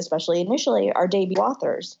worked with, especially initially, are debut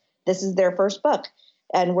authors. This is their first book.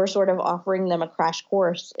 And we're sort of offering them a crash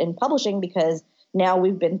course in publishing because now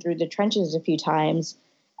we've been through the trenches a few times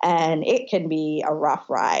and it can be a rough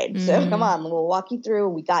ride. So come on, we'll walk you through.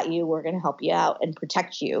 We got you. We're going to help you out and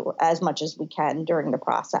protect you as much as we can during the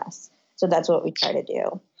process. So that's what we try to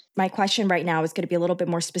do. My question right now is going to be a little bit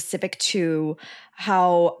more specific to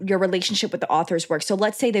how your relationship with the authors works. So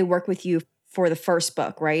let's say they work with you for the first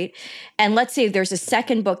book, right? And let's say there's a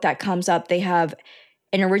second book that comes up. They have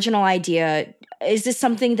an original idea. Is this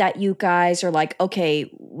something that you guys are like,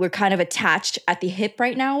 okay, we're kind of attached at the hip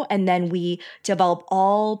right now, and then we develop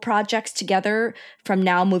all projects together from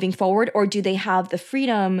now moving forward? Or do they have the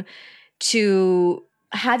freedom to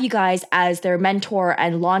have you guys as their mentor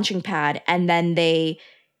and launching pad, and then they,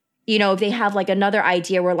 you know, if they have like another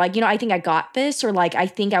idea where like, you know, I think I got this, or like, I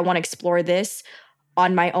think I want to explore this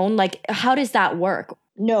on my own, like, how does that work?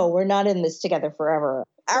 No, we're not in this together forever.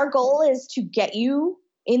 Our goal is to get you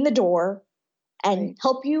in the door and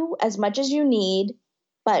help you as much as you need,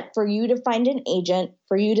 but for you to find an agent,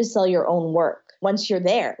 for you to sell your own work once you're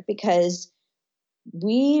there, because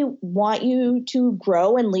we want you to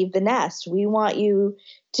grow and leave the nest. We want you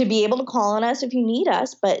to be able to call on us if you need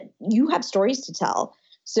us, but you have stories to tell.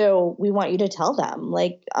 So we want you to tell them.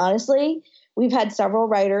 Like, honestly, we've had several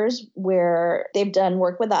writers where they've done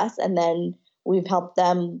work with us and then we've helped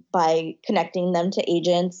them by connecting them to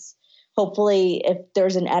agents. Hopefully, if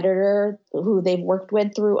there's an editor who they've worked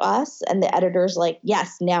with through us and the editor's like,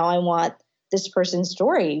 yes, now I want this person's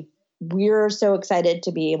story, we're so excited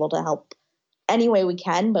to be able to help any way we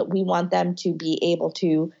can, but we want them to be able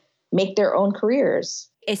to make their own careers.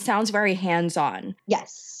 It sounds very hands-on.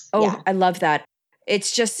 Yes. Oh, yeah. I love that.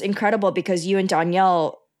 It's just incredible because you and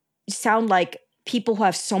Danielle sound like people who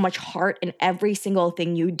have so much heart in every single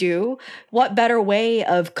thing you do. What better way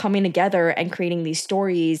of coming together and creating these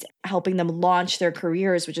stories, helping them launch their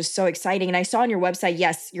careers, which is so exciting. And I saw on your website,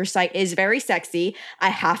 yes, your site is very sexy, I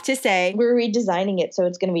have to say. We're redesigning it, so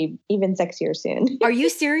it's going to be even sexier soon. Are you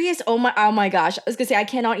serious? Oh my gosh. I was going to say, I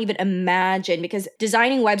cannot even imagine, because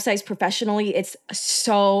designing websites professionally, it's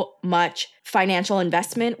so much financial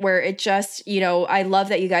investment where it just, I love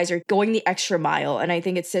that you guys are going the extra mile. And I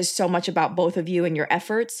think it says so much about both of you and your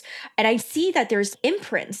efforts. And I see that there's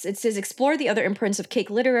imprints. It says explore the other imprints of Cake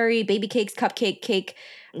Literary, Baby Cakes, Cupcake, Cake,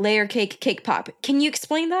 Layer Cake, Cake Pop. Can you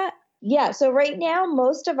explain that? Yeah, so right now,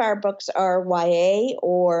 most of our books are YA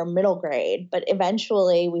or middle grade, but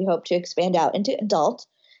eventually we hope to expand out into adult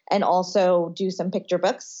and also do some picture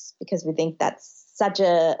books because we think that's such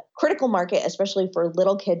a critical market, especially for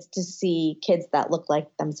little kids, to see kids that look like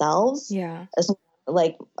themselves. Yeah.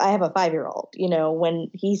 Like I have a 5-year-old,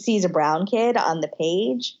 when he sees a brown kid on the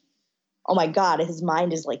page, oh my God, his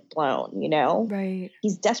mind is like blown, Right.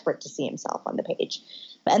 He's desperate to see himself on the page.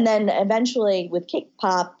 And then eventually with Cake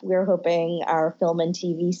Pop, we're hoping our film and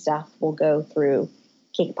TV stuff will go through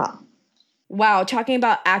Cake Pop. Wow, talking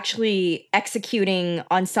about actually executing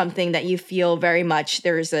on something that you feel very much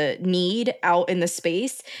there's a need out in the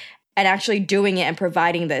space and actually doing it and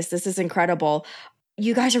providing this. This is incredible.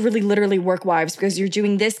 You guys are really literally work wives because you're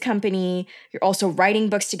doing this company, you're also writing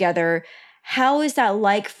books together. How is that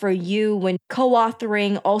like for you when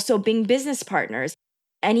co-authoring, also being business partners?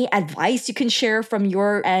 Any advice you can share from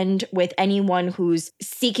your end with anyone who's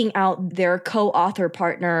seeking out their co-author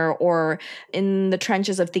partner or in the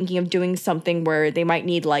trenches of thinking of doing something where they might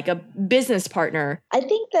need like a business partner? I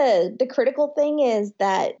think the critical thing is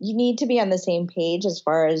that you need to be on the same page as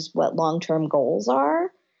far as what long-term goals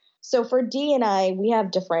are. So for Dee and I, we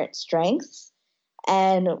have different strengths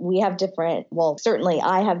and we have certainly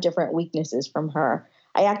I have different weaknesses from her.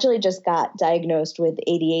 I actually just got diagnosed with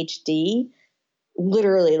ADHD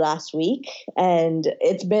literally last week. And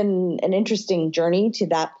it's been an interesting journey to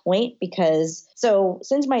that point because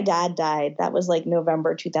since my dad died, that was like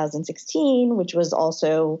November 2016, which was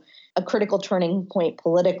also a critical turning point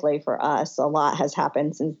politically for us. A lot has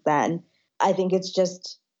happened since then. I think it's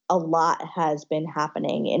just a lot has been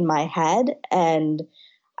happening in my head. And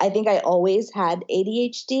I think I always had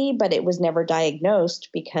ADHD, but it was never diagnosed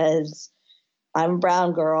because I'm a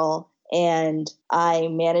brown girl. And I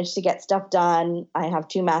managed to get stuff done. I have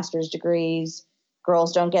 2 master's degrees.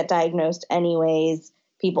 Girls don't get diagnosed anyways.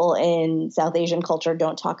 People in South Asian culture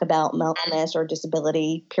don't talk about mental illness or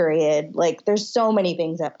disability, period. Like there's so many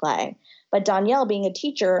things at play. But Danielle, being a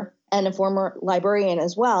teacher and a former librarian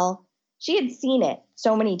as well, she had seen it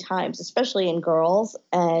so many times, especially in girls.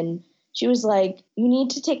 And she was like, you need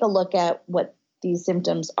to take a look at what these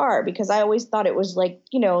symptoms are, because I always thought it was like,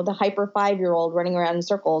 the hyper 5-year-old running around in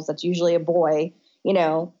circles. That's usually a boy,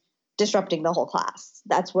 disrupting the whole class.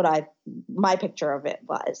 That's what my picture of it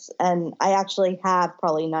was. And I actually have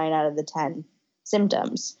probably 9 out of the 10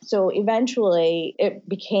 symptoms. So eventually it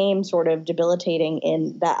became sort of debilitating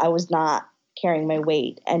in that I was not carrying my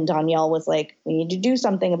weight. And Danielle was like, we need to do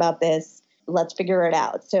something about this. Let's figure it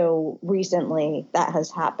out. So recently that has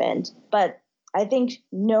happened. But I think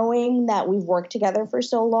knowing that we've worked together for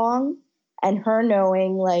so long and her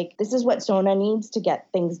knowing like this is what Sona needs to get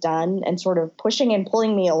things done and sort of pushing and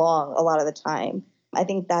pulling me along a lot of the time. I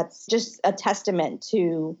think that's just a testament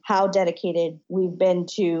to how dedicated we've been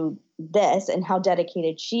to this and how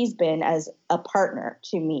dedicated she's been as a partner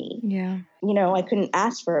to me. Yeah. I couldn't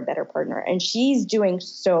ask for a better partner. And she's doing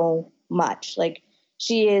so much. Like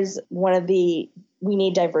she is one of the We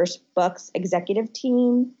Need Diverse Books executive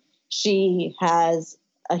team. She has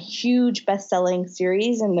a huge best-selling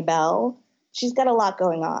series in the Bell. She's got a lot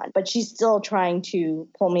going on, but she's still trying to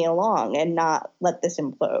pull me along and not let this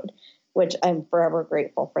implode, which I'm forever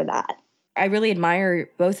grateful for that. I really admire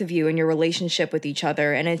both of you and your relationship with each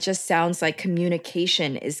other. And it just sounds like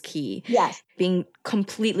communication is key. Yes. Being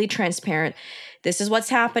completely transparent. This is what's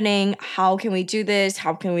happening. How can we do this?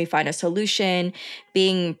 How can we find a solution?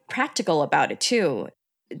 Being practical about it too.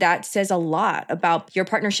 That says a lot about your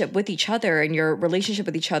partnership with each other and your relationship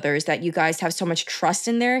with each other, is that you guys have so much trust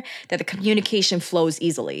in there that the communication flows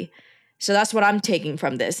easily. So that's what I'm taking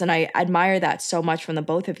from this. And I admire that so much from the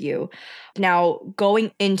both of you. Now,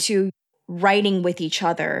 going into writing with each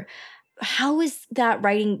other, how is that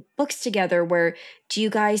writing books together? Where do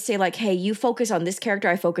you guys say like, hey, you focus on this character,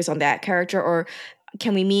 I focus on that character, or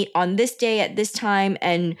can we meet on this day at this time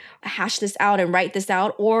and hash this out and write this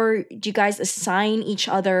out? Or do you guys assign each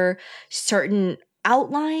other certain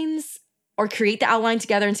outlines or create the outline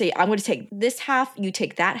together and say, I'm going to take this half, you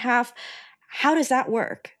take that half? How does that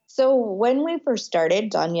work? So when we first started,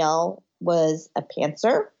 Danielle was a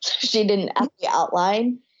pantser. She didn't have the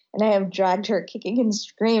outline. And I have dragged her kicking and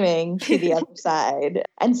screaming to the other side.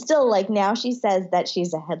 And still, like now she says that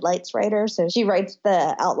she's a headlights writer. So she writes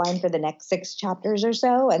the outline for the next 6 chapters or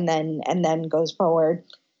so and then goes forward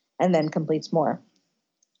and then completes more.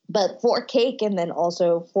 But for Cake and then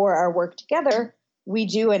also for our work together, we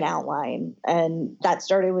do an outline. And that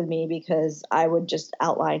started with me because I would just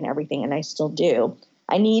outline everything, and I still do.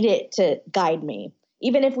 I need it to guide me.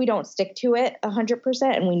 Even if we don't stick to it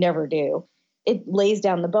 100%, and we never do, it lays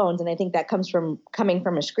down the bones. And I think that comes from coming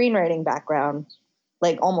from a screenwriting background.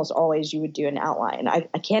 Like almost always you would do an outline. I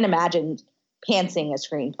can't imagine pantsing a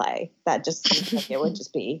screenplay. That just seems like it would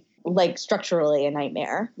just be like structurally a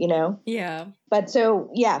nightmare, you know? Yeah. But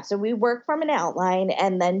so we work from an outline,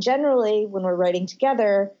 and then generally when we're writing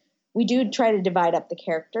together, we do try to divide up the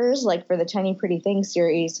characters. Like for the Tiny Pretty Things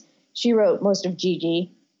series, she wrote most of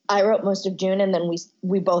Gigi, I wrote most of June, and then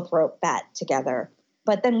we both wrote that together.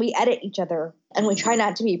 But then we edit each other, and we try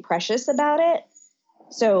not to be precious about it.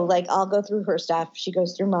 So like I'll go through her stuff, she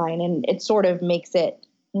goes through mine, and it sort of makes it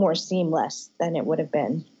more seamless than it would have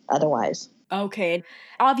been otherwise. Okay.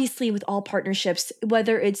 Obviously, with all partnerships,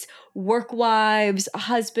 whether it's work wives,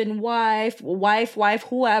 husband, wife,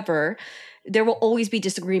 whoever, there will always be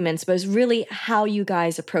disagreements, but it's really how you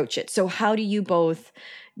guys approach it. So how do you both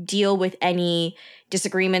deal with any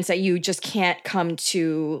disagreements that you just can't come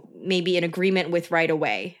to maybe an agreement with right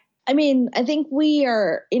away? I mean, I think we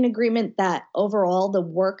are in agreement that overall the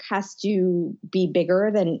work has to be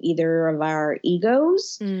bigger than either of our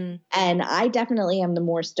egos. And I definitely am the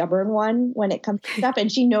more stubborn one when it comes to stuff.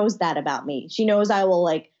 And she knows that about me. She knows I will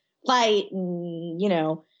like fight and,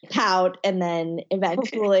 pout. And then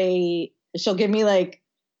eventually she'll give me like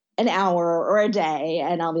an hour or a day,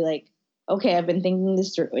 and I'll be like, okay, I've been thinking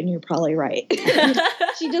this through and you're probably right.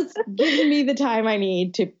 She just gives me the time I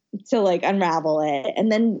need to like unravel it. And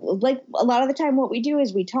then like a lot of the time what we do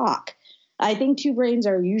is we talk. I think 2 brains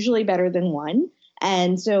are usually better than 1.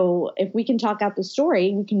 And so if we can talk out the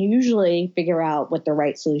story, we can usually figure out what the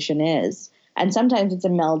right solution is. And sometimes it's a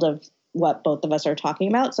meld of what both of us are talking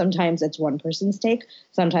about. Sometimes it's one person's take.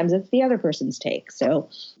 Sometimes it's the other person's take. So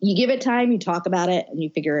you give it time, you talk about it, and you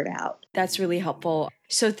figure it out. That's really helpful.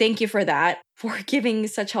 So thank you for that, for giving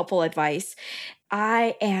such helpful advice.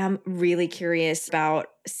 I am really curious about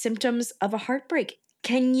symptoms of a heartbreak.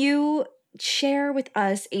 Can you share with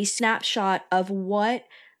us a snapshot of what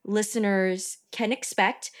listeners can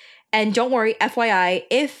expect? And don't worry, FYI,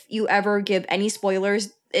 if you ever give any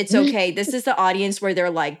spoilers, it's okay. This is the audience where they're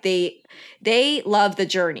like, they love the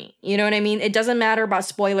journey. You know what I mean? It doesn't matter about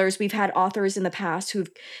spoilers. We've had authors in the past who've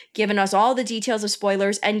given us all the details of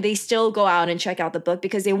spoilers, and they still go out and check out the book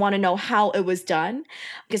because they want to know how it was done.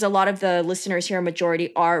 Because a lot of the listeners here,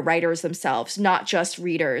 majority, are writers themselves, not just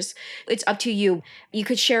readers. It's up to you. You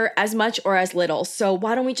could share as much or as little. So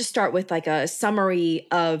why don't we just start with like a summary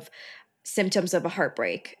of symptoms of a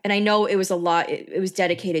heartbreak? And I know it was a lot. It was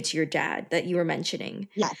dedicated to your dad that you were mentioning.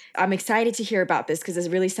 Yes. I'm excited to hear about this because this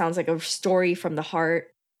really sounds like a story from the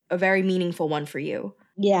heart, a very meaningful one for you.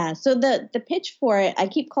 Yeah. So the pitch for it, I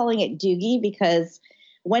keep calling it Doogie because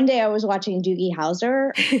one day I was watching Doogie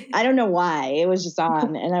Howser. I don't know why. It was just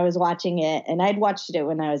on and I was watching it, and I'd watched it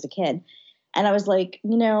when I was a kid. And I was like,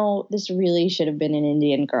 this really should have been an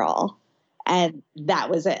Indian girl. And that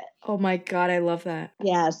was it. Oh my God, I love that.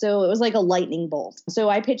 Yeah, so it was like a lightning bolt. So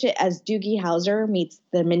I pitch it as Doogie Howser meets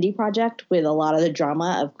the Mindy Project with a lot of the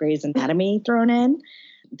drama of Grey's Anatomy thrown in.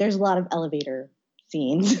 There's a lot of elevator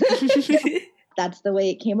scenes. That's the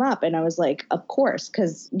way it came up. And I was like, of course,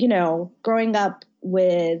 because, growing up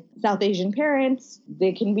with South Asian parents,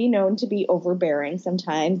 they can be known to be overbearing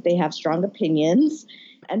sometimes. They have strong opinions.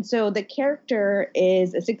 And so the character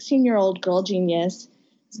is a 16-year-old girl genius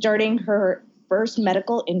starting her first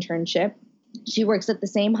medical internship. She works at the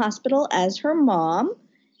same hospital as her mom.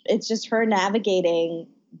 It's just her navigating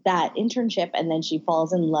that internship, and then she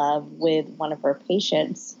falls in love with one of her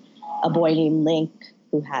patients, a boy named Link,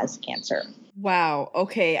 who has cancer. Wow.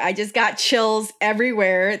 Okay. I just got chills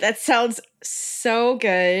everywhere. That sounds so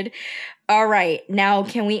good. All right, now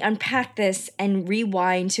can we unpack this and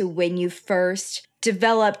rewind to when you first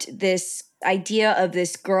developed this idea of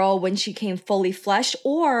this girl when she came fully flesh?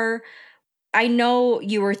 Or I know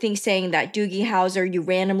you were saying that Doogie Howser, you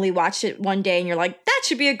randomly watched it one day and you're like, that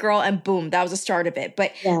should be a girl, and boom, that was the start of it.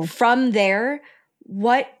 But from there,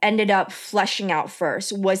 what ended up fleshing out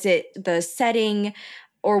first? Was it the setting,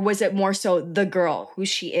 or was it more so the girl, who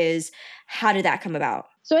she is? How did that come about?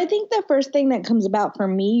 So I think the first thing that comes about for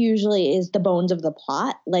me usually is the bones of the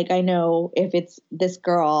plot. Like, I know if it's this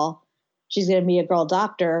girl, she's going to be a girl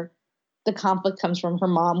doctor. The conflict comes from her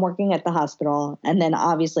mom working at the hospital. And then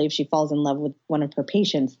obviously if she falls in love with one of her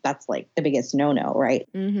patients, that's like the biggest no-no, right?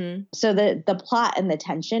 Mm-hmm. So the plot and the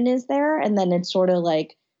tension is there. And then it's sort of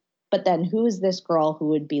like, but then who is this girl who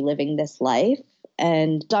would be living this life?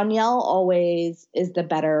 And Danielle always is the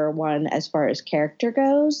better one as far as character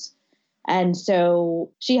goes. And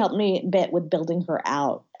so she helped me a bit with building her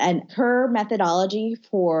out. And her methodology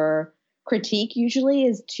for critique usually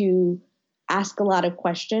is to ask a lot of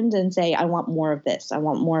questions and say, I want more of this. I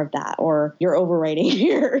want more of that. Or you're overwriting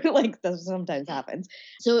here. Like that sometimes happens.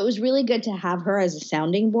 So it was really good to have her as a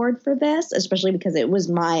sounding board for this, especially because it was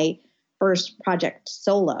my first project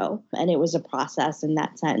solo. And it was a process in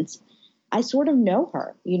that sense. I sort of know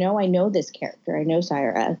her, I know this character. I know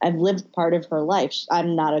Saira. I've lived part of her life.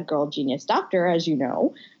 I'm not a girl genius doctor, as you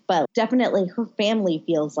know, but definitely her family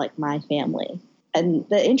feels like my family. And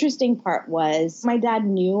the interesting part was my dad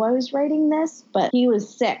knew I was writing this, but he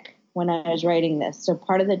was sick when I was writing this. So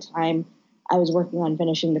part of the time I was working on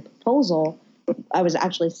finishing the proposal, I was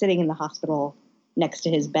actually sitting in the hospital next to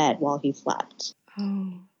his bed while he slept.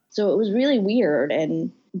 Oh. So it was really weird.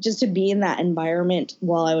 And just to be in that environment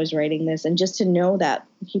while I was writing this and just to know that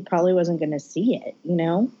he probably wasn't going to see it,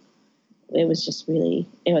 it was just really,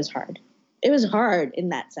 it was hard. It was hard in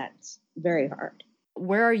that sense. Very hard.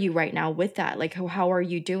 Where are you right now with that? Like, how are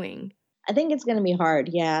you doing? I think it's going to be hard.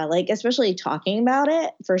 Yeah. Like, especially talking about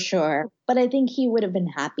it for sure. But I think he would have been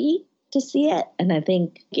happy to see it. And I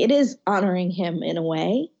think it is honoring him in a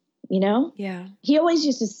way. Yeah. He always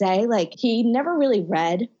used to say, like, he never really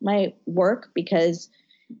read my work because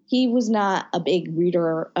he was not a big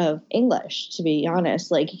reader of English, to be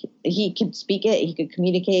honest. Like, he could speak it, he could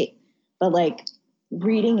communicate, but like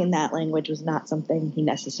reading in that language was not something he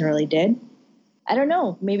necessarily did. I don't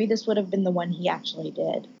know. Maybe this would have been the one he actually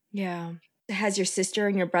did. Yeah. Has your sister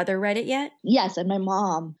and your brother read it yet? Yes, and my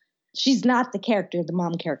mom. She's not the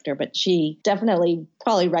mom character, but she definitely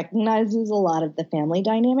probably recognizes a lot of the family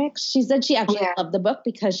dynamics. She said she actually loved the book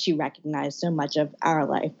because she recognized so much of our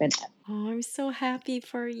life in it. Oh, I'm so happy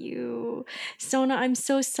for you. Sona, I'm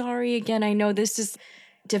so sorry again. I know this is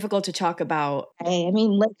difficult to talk about. I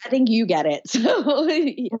mean, I think you get it. So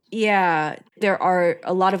yeah, there are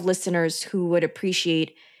a lot of listeners who would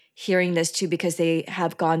appreciate hearing this too, because they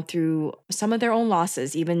have gone through some of their own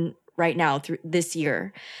losses, even right now through this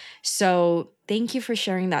year. So thank you for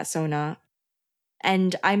sharing that, Sona.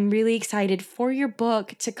 And I'm really excited for your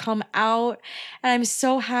book to come out. And I'm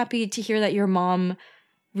so happy to hear that your mom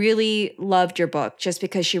really loved your book just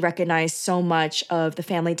because she recognized so much of the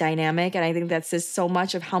family dynamic. And I think that says so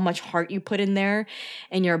much of how much heart you put in there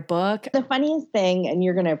in your book. The funniest thing, and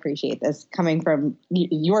you're going to appreciate this coming from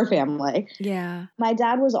your family. Yeah. My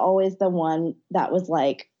dad was always the one that was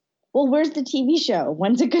like, well, where's the TV show?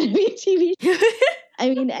 When's it going to be a TV show? I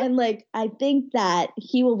mean, and like, I think that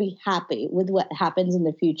he will be happy with what happens in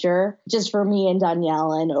the future, just for me and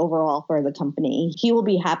Danielle and overall for the company. He will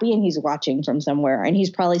be happy and he's watching from somewhere and he's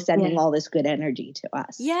probably sending all this good energy to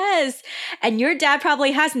us. Yes. And your dad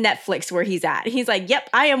probably has Netflix where he's at. He's like, yep,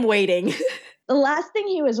 I am waiting. The last thing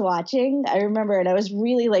he was watching, I remember, and I was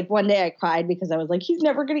really like, one day I cried because I was like, he's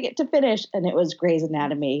never going to get to finish. And it was Grey's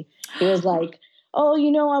Anatomy. He was like, oh,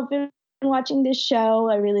 I've been watching this show.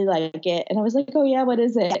 I really like it. And I was like, oh yeah, what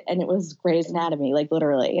is it? And it was Grey's Anatomy, like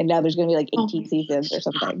literally. And now there's going to be like 18 seasons or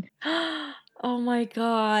something. Oh my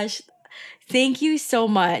gosh. Thank you so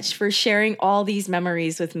much for sharing all these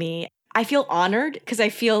memories with me. I feel honored because I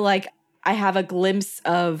feel like I have a glimpse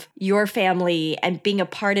of your family and being a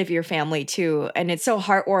part of your family too. And it's so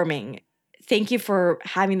heartwarming. Thank you for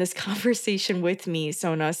having this conversation with me,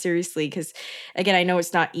 Sona, seriously, because again, I know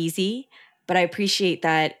it's not easy, but I appreciate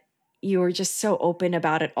that you were just so open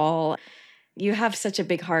about it all. You have such a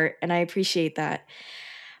big heart, and I appreciate that.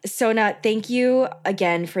 Sona, thank you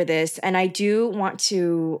again for this. And I do want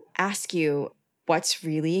to ask you, what's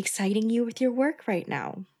really exciting you with your work right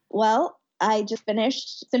now? Well, I just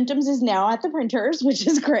finished. Symptoms is now at the printers, which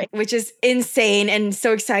is great. Which is insane and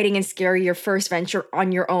so exciting and scary, your first venture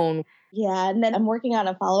on your own. Yeah, and then I'm working on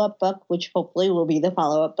a follow-up book, which hopefully will be the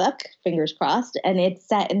follow-up book, fingers crossed. And it's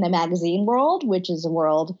set in the magazine world, which is a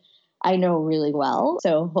world I know really well.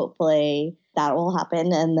 So hopefully that will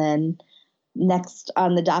happen. And then next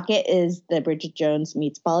on the docket is the Bridget Jones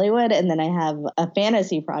Meets Bollywood. And then I have a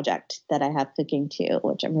fantasy project that I have cooking too,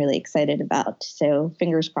 which I'm really excited about. So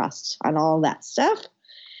fingers crossed on all that stuff.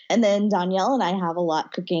 And then Danielle and I have a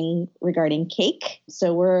lot cooking regarding cake.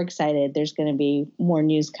 So we're excited. There's going to be more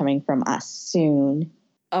news coming from us soon.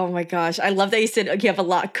 Oh my gosh. I love that you said you have a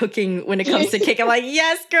lot cooking when it comes to cake. I'm like,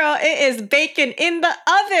 yes, girl, it is bacon in the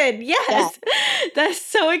oven. Yes. Yeah. That's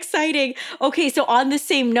so exciting. Okay. So on the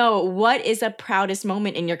same note, what is the proudest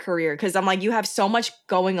moment in your career? Because I'm like, you have so much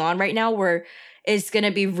going on right now where it's going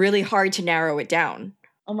to be really hard to narrow it down.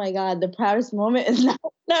 Oh my God, the proudest moment is not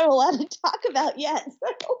allowed to talk about yet.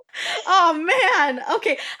 Oh man.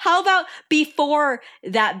 Okay. How about before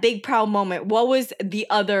that big proud moment? What was the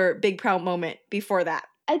other big proud moment before that?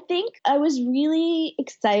 I think I was really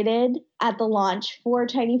excited at the launch for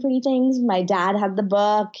Tiny Pretty Things. My dad had the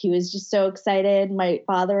book. He was just so excited. My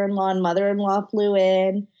father-in-law and mother-in-law flew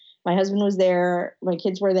in. My husband was there. My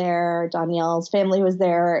kids were there. Danielle's family was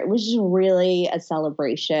there. It was just really a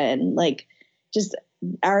celebration. Like just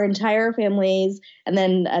our entire families, and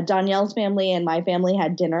then Danielle's family and my family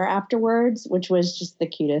had dinner afterwards, which was just the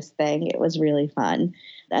cutest thing. It was really fun.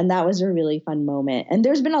 And that was a really fun moment. And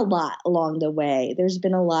there's been a lot along the way. There's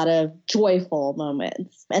been a lot of joyful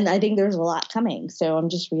moments. And I think there's a lot coming. So I'm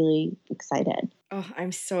just really excited. Oh,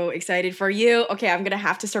 I'm so excited for you. Okay, I'm going to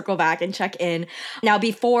have to circle back and check in. Now,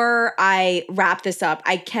 before I wrap this up,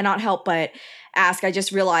 I cannot help but ask. I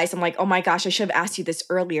just realized, I'm like, oh my gosh, I should have asked you this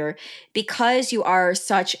earlier. Because you are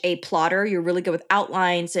such a plotter, you're really good with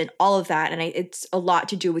outlines and all of that. And it's a lot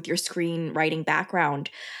to do with your screenwriting background.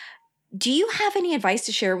 Do you have any advice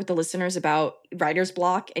to share with the listeners about writer's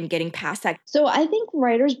block and getting past that? So I think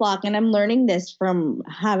writer's block, and I'm learning this from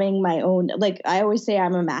having my own, like I always say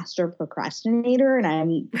I'm a master procrastinator,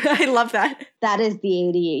 and I love that. That is the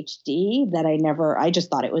ADHD that I just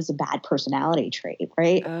thought it was a bad personality trait,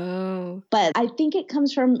 right? Oh. But I think it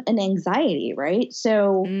comes from an anxiety, right?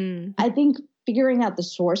 So I think figuring out the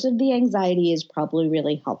source of the anxiety is probably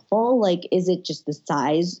really helpful. Like, is it just the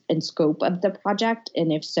size and scope of the project?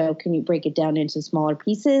 And if so, can you break it down into smaller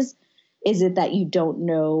pieces? Is it that you don't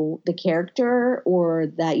know the character, or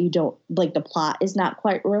that you don't, like, the plot is not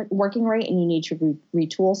quite working right and you need to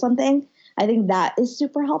retool something? I think that is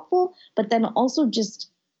super helpful. But then also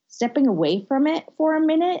just stepping away from it for a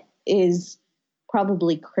minute is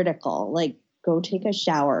probably critical. Like, go take a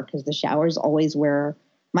shower, because the shower is always where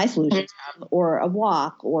my solutions come, or a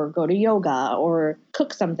walk, or go to yoga, or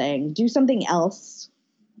cook something, do something else,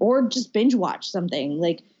 or just binge watch something.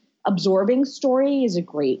 Like, absorbing story is a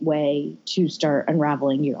great way to start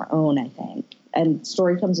unraveling your own, I think. And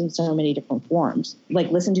story comes in so many different forms.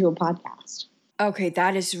 Like, listen to a podcast. Okay,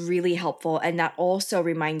 that is really helpful. And that also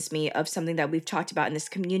reminds me of something that we've talked about in this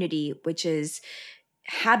community, which is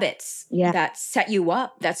habits that set you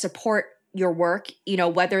up, that support your work, you know,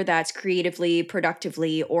 whether that's creatively,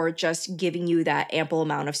 productively, or just giving you that ample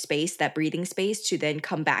amount of space, that breathing space to then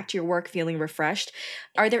come back to your work feeling refreshed.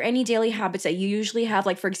 Are there any daily habits that you usually have?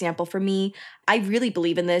 Like, for example, for me, I really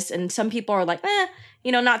believe in this, and some people are like,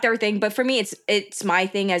 you know, not their thing. But for me, it's my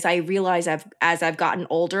thing. As I realize as I've gotten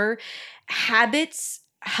older, habits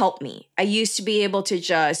help me. I used to be able to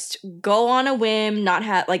just go on a whim, not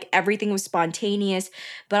have, like, everything was spontaneous.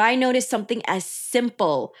 But I noticed something as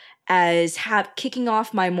simple as kicking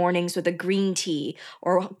off my mornings with a green tea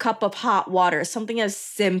or a cup of hot water, something as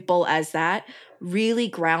simple as that really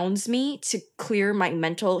grounds me to clear my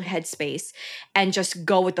mental headspace and just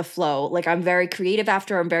go with the flow. Like, I'm very creative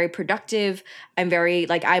after, I'm very productive, I'm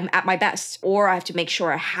at my best. Or I have to make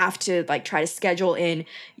sure I have to, like, try to schedule in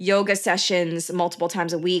yoga sessions multiple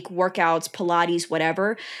times a week, workouts, Pilates,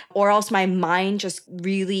 whatever, or else my mind just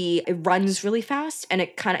really, it runs really fast and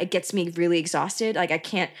it gets me really exhausted. Like, I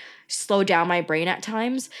can't slow down my brain at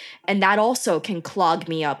times. And that also can clog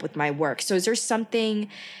me up with my work. So is there something,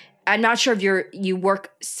 I'm not sure if you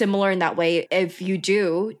work similar in that way. If you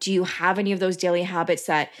do you have any of those daily habits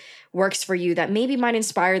that works for you that maybe might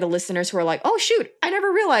inspire the listeners who are like, oh shoot, I never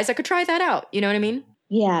realized I could try that out. You know what I mean?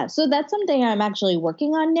 Yeah, so that's something I'm actually working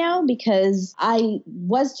on now, because I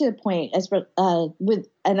was to the point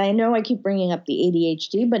and I know I keep bringing up the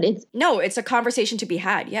ADHD, but it's a conversation to be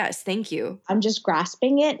had. Yes, thank you. I'm just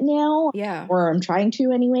grasping it now. Yeah. Or I'm trying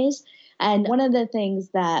to anyways. And one of the things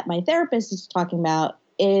that my therapist is talking about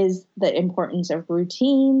is the importance of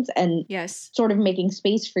routines and Yes. sort of making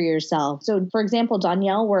space for yourself. So, for example,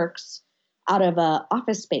 Danielle works out of a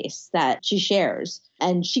office space that she shares,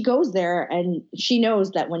 and she goes there and she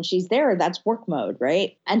knows that when she's there, that's work mode,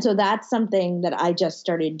 right? And so that's something that I just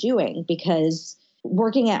started doing, because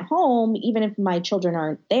working at home, even if my children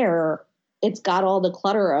aren't there, it's got all the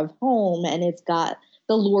clutter of home and it's got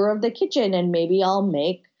the lure of the kitchen, and maybe I'll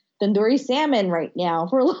make tandoori salmon right now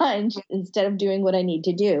for lunch instead of doing what I need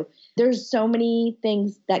to do. There's so many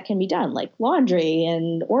things that can be done, like laundry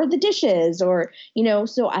or the dishes, or,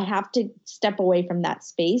 so I have to step away from that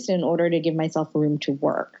space in order to give myself room to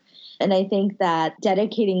work. And I think that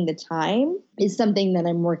dedicating the time is something that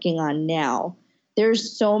I'm working on now.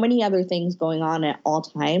 There's so many other things going on at all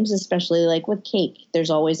times, especially like with Cake.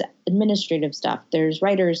 There's always administrative stuff. There's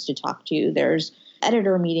writers to talk to. There's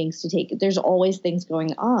editor meetings to take. There's always things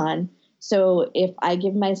going on. So if I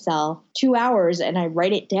give myself 2 hours and I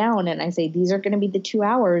write it down and I say, these are going to be the 2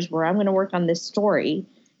 hours where I'm going to work on this story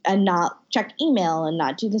and not check email and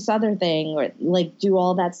not do this other thing or like do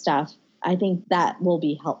all that stuff, I think that will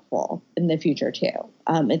be helpful in the future too.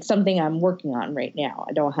 It's something I'm working on right now.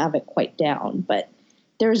 I don't have it quite down, but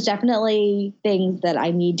there's definitely things that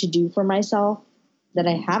I need to do for myself that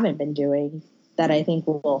I haven't been doing that I think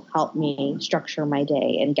will help me structure my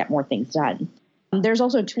day and get more things done. There's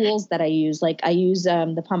also tools that I use. Like I use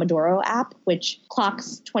the Pomodoro app, which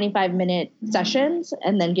clocks 25-minute sessions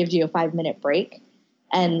and then gives you a 5-minute break.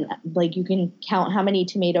 And like you can count how many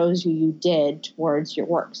tomatoes you did towards your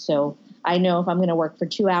work. So I know if I'm going to work for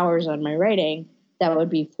 2 hours on my writing, that would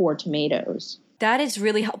be 4 tomatoes. That is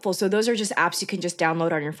really helpful. So those are just apps you can just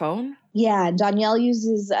download on your phone? Yeah, Danielle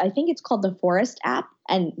uses, I think it's called the Forest app.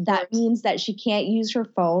 And that means that she can't use her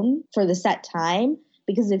phone for the set time,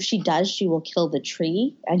 because if she does, she will kill the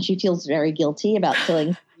tree. And she feels very guilty about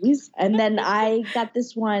killing trees. And then I got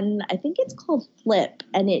this one, I think it's called Flip,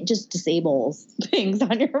 and it just disables things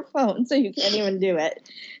on your phone. So you can't even do it.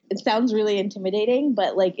 It sounds really intimidating,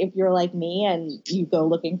 but like if you're like me and you go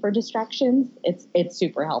looking for distractions, it's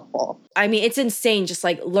super helpful. I mean, it's insane just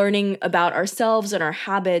like learning about ourselves and our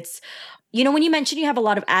habits. When you mentioned you have a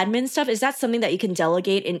lot of admin stuff, is that something that you can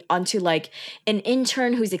delegate onto like an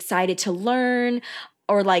intern who's excited to learn,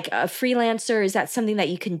 or like a freelancer? Is that something that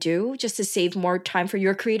you can do just to save more time for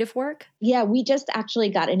your creative work? Yeah, we just actually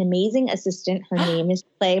got an amazing assistant. Her name is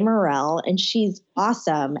Clay Morell, and she's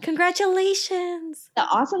awesome. Congratulations. The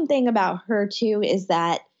awesome thing about her too is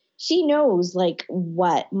that she knows like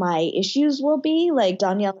what my issues will be. Like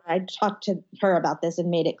Danielle, I talked to her about this and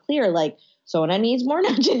made it clear, like, Sona needs more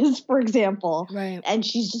nudges, for example. Right. And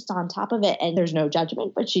she's just on top of it, and there's no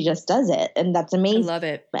judgment, but she just does it. And that's amazing. I love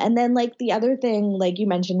it. And then like the other thing, like you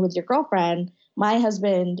mentioned with your girlfriend, my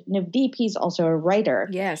husband, Navdeep, he's also a writer.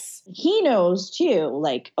 Yes. He knows too,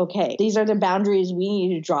 like, okay, these are the boundaries we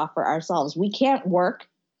need to draw for ourselves. We can't work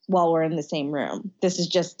while we're in the same room. This is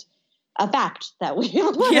just a fact that we've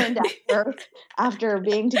learned after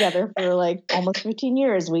being together for like almost 15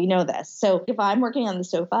 years. We know this. So if I'm working on the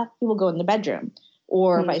sofa, he will go in the bedroom,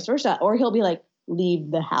 or vice versa. Or he'll be like,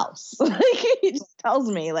 leave the house. Like he just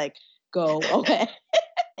tells me like, go away.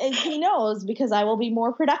 And he knows, because I will be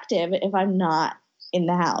more productive if I'm not in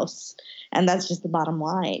the house. And that's just the bottom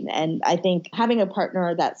line. And I think having a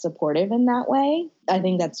partner that's supportive in that way, I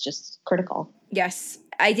think that's just critical. Yes.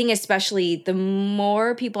 I think especially the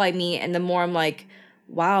more people I meet and the more I'm like,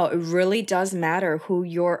 wow, it really does matter who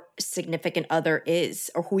your significant other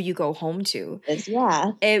is or who you go home to.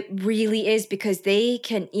 Yeah. It really is, because they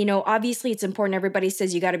can, obviously it's important. Everybody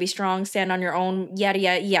says you got to be strong, stand on your own, yada,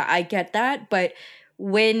 yada. Yeah, I get that. But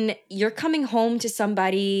when you're coming home to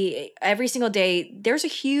somebody every single day, there's a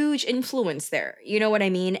huge influence there. You know what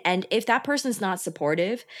I mean? And if that person's not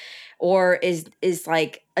supportive, or is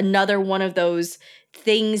like another one of those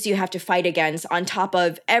things you have to fight against on top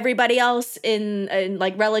of everybody else in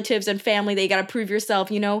like relatives and family that you got to prove yourself,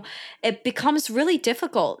 it becomes really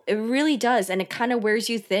difficult. It really does. And it kind of wears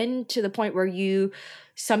you thin to the point where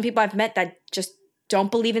some people I've met that just don't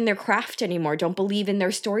believe in their craft anymore, don't believe in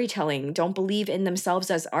their storytelling, don't believe in themselves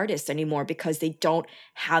as artists anymore, because they don't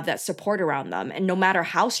have that support around them. And no matter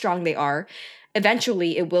how strong they are,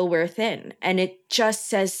 eventually it will wear thin. And it just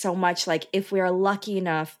says so much. Like if we are lucky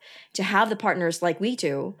enough to have the partners like we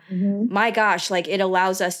do, my gosh, like it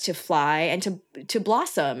allows us to fly and to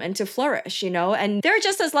blossom and to flourish, and they're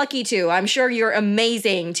just as lucky too. I'm sure you're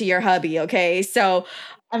amazing to your hubby. Okay. So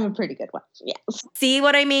I'm a pretty good wife, yes. See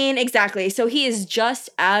what I mean? Exactly. So he is just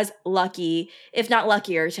as lucky, if not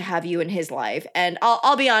luckier, to have you in his life. And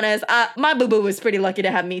I'll be honest, my boo-boo was pretty lucky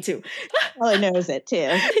to have me too. Well, he knows it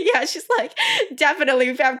too. Yeah, she's like, definitely.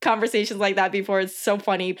 We've had conversations like that before. It's so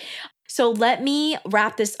funny. So let me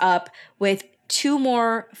wrap this up with two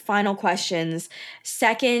more final questions.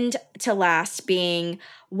 Second to last being,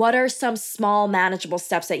 what are some small manageable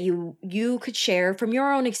steps that you could share from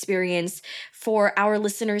your own experience for our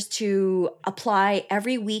listeners to apply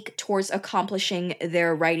every week towards accomplishing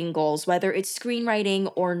their writing goals, whether it's screenwriting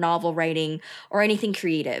or novel writing or anything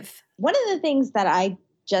creative? One of the things that I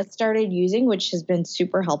just started using, which has been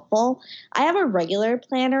super helpful, I have a regular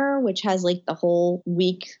planner, which has like the whole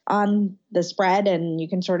week on the spread, and you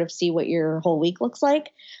can sort of see what your whole week looks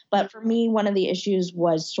like. But for me, one of the issues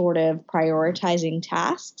was sort of prioritizing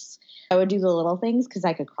tasks. I would do the little things because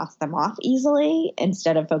I could cross them off easily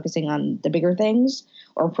instead of focusing on the bigger things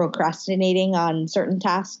or procrastinating on certain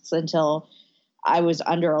tasks until I was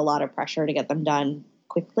under a lot of pressure to get them done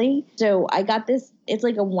quickly. So I got this, it's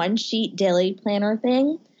like a one sheet daily planner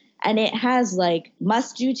thing. And it has like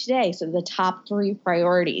must do today. So the top 3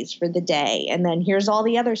 priorities for the day. And then here's all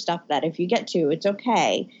the other stuff that if you get to, it's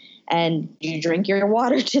okay. And you drink your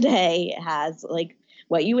water today. It has like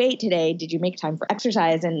what you ate today. Did you make time for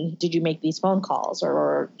exercise? And did you make these phone calls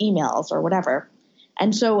or emails or whatever?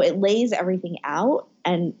 And so it lays everything out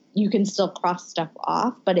and you can still cross stuff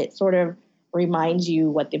off, but it sort of reminds you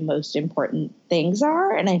what the most important things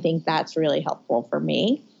are. And I think that's really helpful for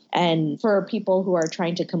me. And for people who are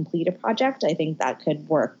trying to complete a project, I think that could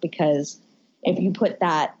work because if you put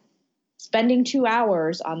that spending 2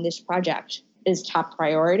 hours on this project is top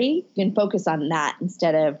priority, you can focus on that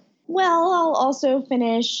instead of, well, I'll also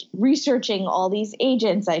finish researching all these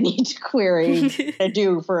agents I need to query to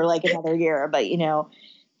do for like another year. But,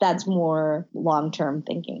 that's more long-term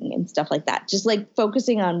thinking and stuff like that. Just like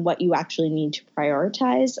focusing on what you actually need to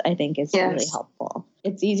prioritize, I think is really helpful.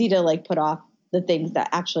 It's easy to like put off the things that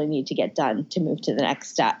actually need to get done to move to the next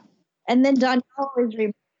step. And then Danielle always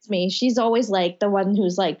reminds me, she's always like the one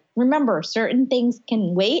who's like, remember, certain things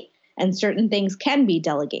can wait and certain things can be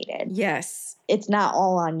delegated. Yes. It's not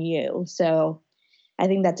all on you. So I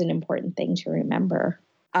think that's an important thing to remember.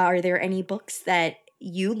 Are there any books that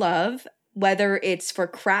you love, whether it's for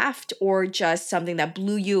craft or just something that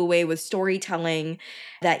blew you away with storytelling,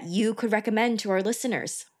 that you could recommend to our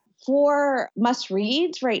listeners? For must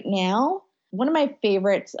reads right now, one of my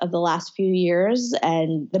favorites of the last few years,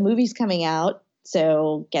 and the movie's coming out,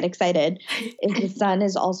 so get excited, is The Sun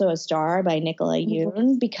is Also a Star by Nicola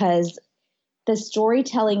Yoon, because the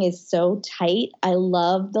storytelling is so tight. I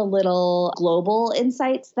love the little global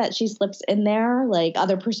insights that she slips in there, like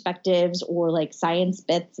other perspectives or like science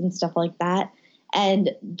bits and stuff like that.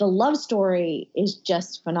 And the love story is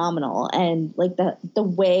just phenomenal. And like the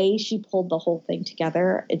way she pulled the whole thing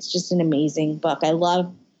together, it's just an amazing book. I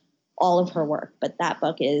love all of her work, but that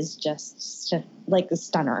book is just like a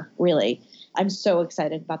stunner, really. I'm so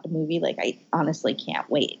excited about the movie. Like, I honestly can't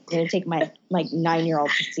wait. I'm going to take my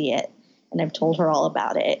 9-year-old to see it. And I've told her all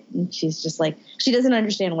about it. And she's just like, she doesn't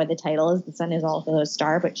understand what the title is. The Sun is Also a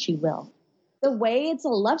Star, but she will. The way it's a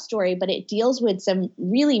love story, but it deals with some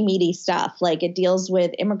really meaty stuff. Like it deals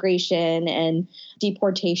with immigration and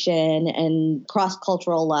deportation and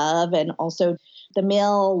cross-cultural love. And also the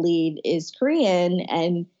male lead is Korean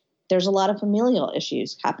and there's a lot of familial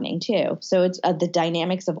issues happening too. So it's the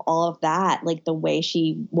dynamics of all of that, like the way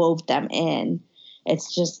she wove them in.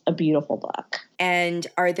 It's just a beautiful book. And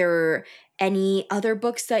are there any other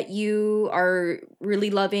books that you are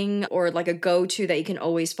really loving or like a go-to that you can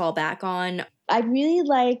always fall back on? I really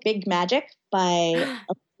like Big Magic by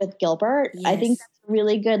Elizabeth Gilbert. Yes. I think that's a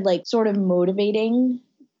really good, like, sort of motivating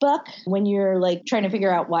book when you're like trying to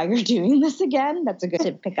figure out why you're doing this again. That's a good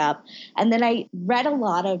to pick up. And then I read a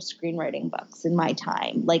lot of screenwriting books in my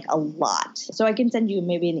time, like a lot. So I can send you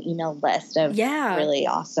maybe an email list of really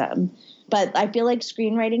awesome. But I feel like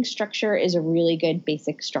screenwriting structure is a really good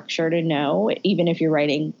basic structure to know, even if you're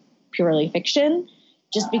writing purely fiction,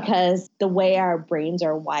 just because the way our brains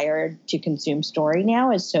are wired to consume story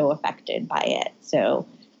now is so affected by it. So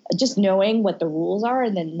just knowing what the rules are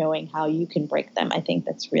and then knowing how you can break them, I think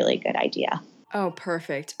that's really a good idea. Oh,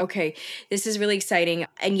 perfect. Okay. This is really exciting.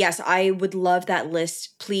 And yes, I would love that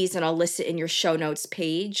list, please. And I'll list it in your show notes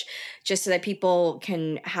page just so that people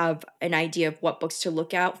can have an idea of what books to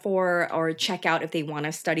look out for or check out if they want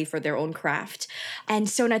to study for their own craft. And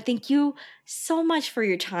Sona, thank you so much for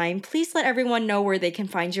your time. Please let everyone know where they can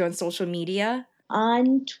find you on social media.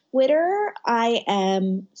 On Twitter, I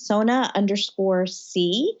am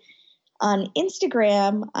Sona_C. On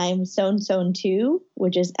Instagram, I'm Sone2,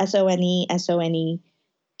 which is SONE2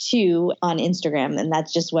 on Instagram. And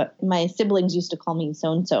that's just what my siblings used to call me,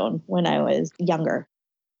 Sone when I was younger.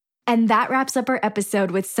 And that wraps up our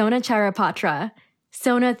episode with Sona Charapatra.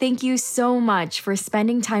 Sona, thank you so much for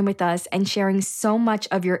spending time with us and sharing so much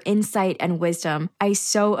of your insight and wisdom. I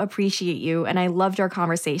so appreciate you, and I loved our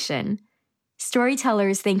conversation.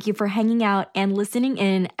 Storytellers, thank you for hanging out and listening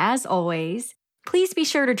in as always. Please be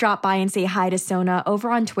sure to drop by and say hi to Sona over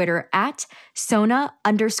on Twitter at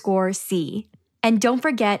Sona_C. And don't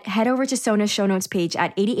forget, head over to Sona's show notes page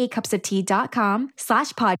at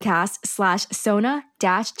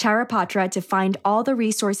 88cupsoftee.com/podcast/Sona-Charapatra to find all the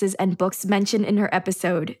resources and books mentioned in her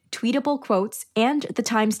episode, tweetable quotes, and the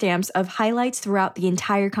timestamps of highlights throughout the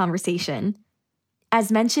entire conversation.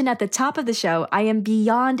 As mentioned at the top of the show, I am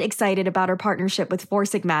beyond excited about our partnership with Four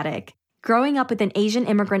Sigmatic. Growing up with an Asian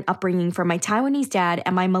immigrant upbringing from my Taiwanese dad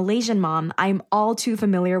and my Malaysian mom, I'm all too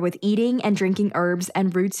familiar with eating and drinking herbs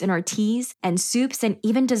and roots in our teas and soups and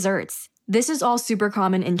even desserts. This is all super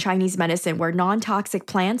common in Chinese medicine where non-toxic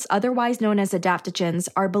plants, otherwise known as adaptogens,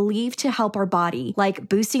 are believed to help our body, like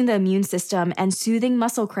boosting the immune system and soothing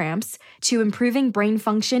muscle cramps, to improving brain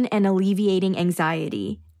function and alleviating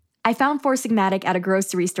anxiety. I found Four Sigmatic at a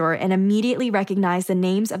grocery store and immediately recognized the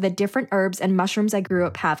names of the different herbs and mushrooms I grew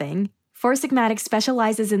up having. Four Sigmatic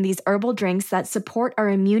specializes in these herbal drinks that support our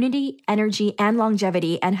immunity, energy, and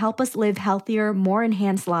longevity and help us live healthier, more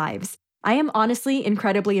enhanced lives. I am honestly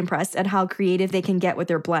incredibly impressed at how creative they can get with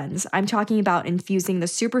their blends. I'm talking about infusing the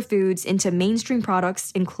superfoods into mainstream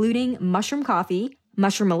products, including mushroom coffee,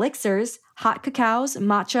 mushroom elixirs, hot cacaos,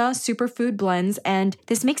 matcha, superfood blends, and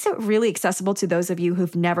this makes it really accessible to those of you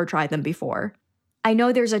who've never tried them before. I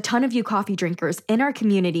know there's a ton of you coffee drinkers in our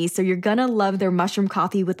community, so you're gonna love their mushroom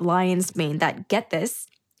coffee with lion's mane that, get this,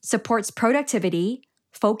 supports productivity,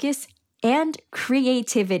 focus, and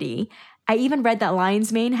creativity. I even read that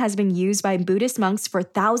lion's mane has been used by Buddhist monks for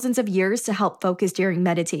thousands of years to help focus during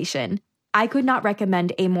meditation. I could not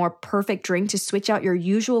recommend a more perfect drink to switch out your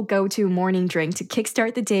usual go-to morning drink to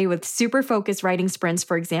kickstart the day with super focused writing sprints,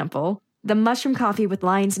 for example. The mushroom coffee with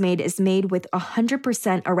lion's mane is made with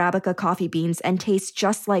 100% Arabica coffee beans and tastes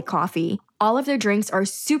just like coffee. All of their drinks are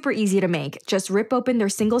super easy to make. Just rip open their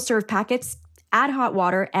single-serve packets, add hot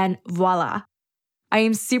water, and voila. I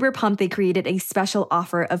am super pumped they created a special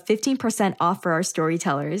offer of 15% off for our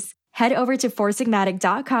storytellers. Head over to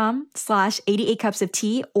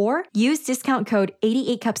foursigmatic.com/88cupsoftea or use discount code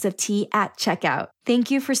 88cupsoftea at checkout.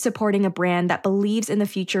 Thank you for supporting a brand that believes in the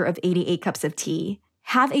future of 88 Cups of Tea.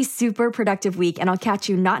 Have a super productive week, and I'll catch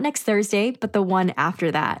you not next Thursday, but the one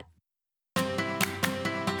after that.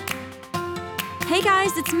 Hey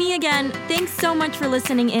guys, it's me again. Thanks so much for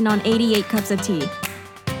listening in on 88 Cups of Tea.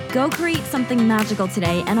 Go create something magical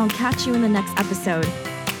today, and I'll catch you in the next episode.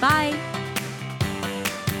 Bye!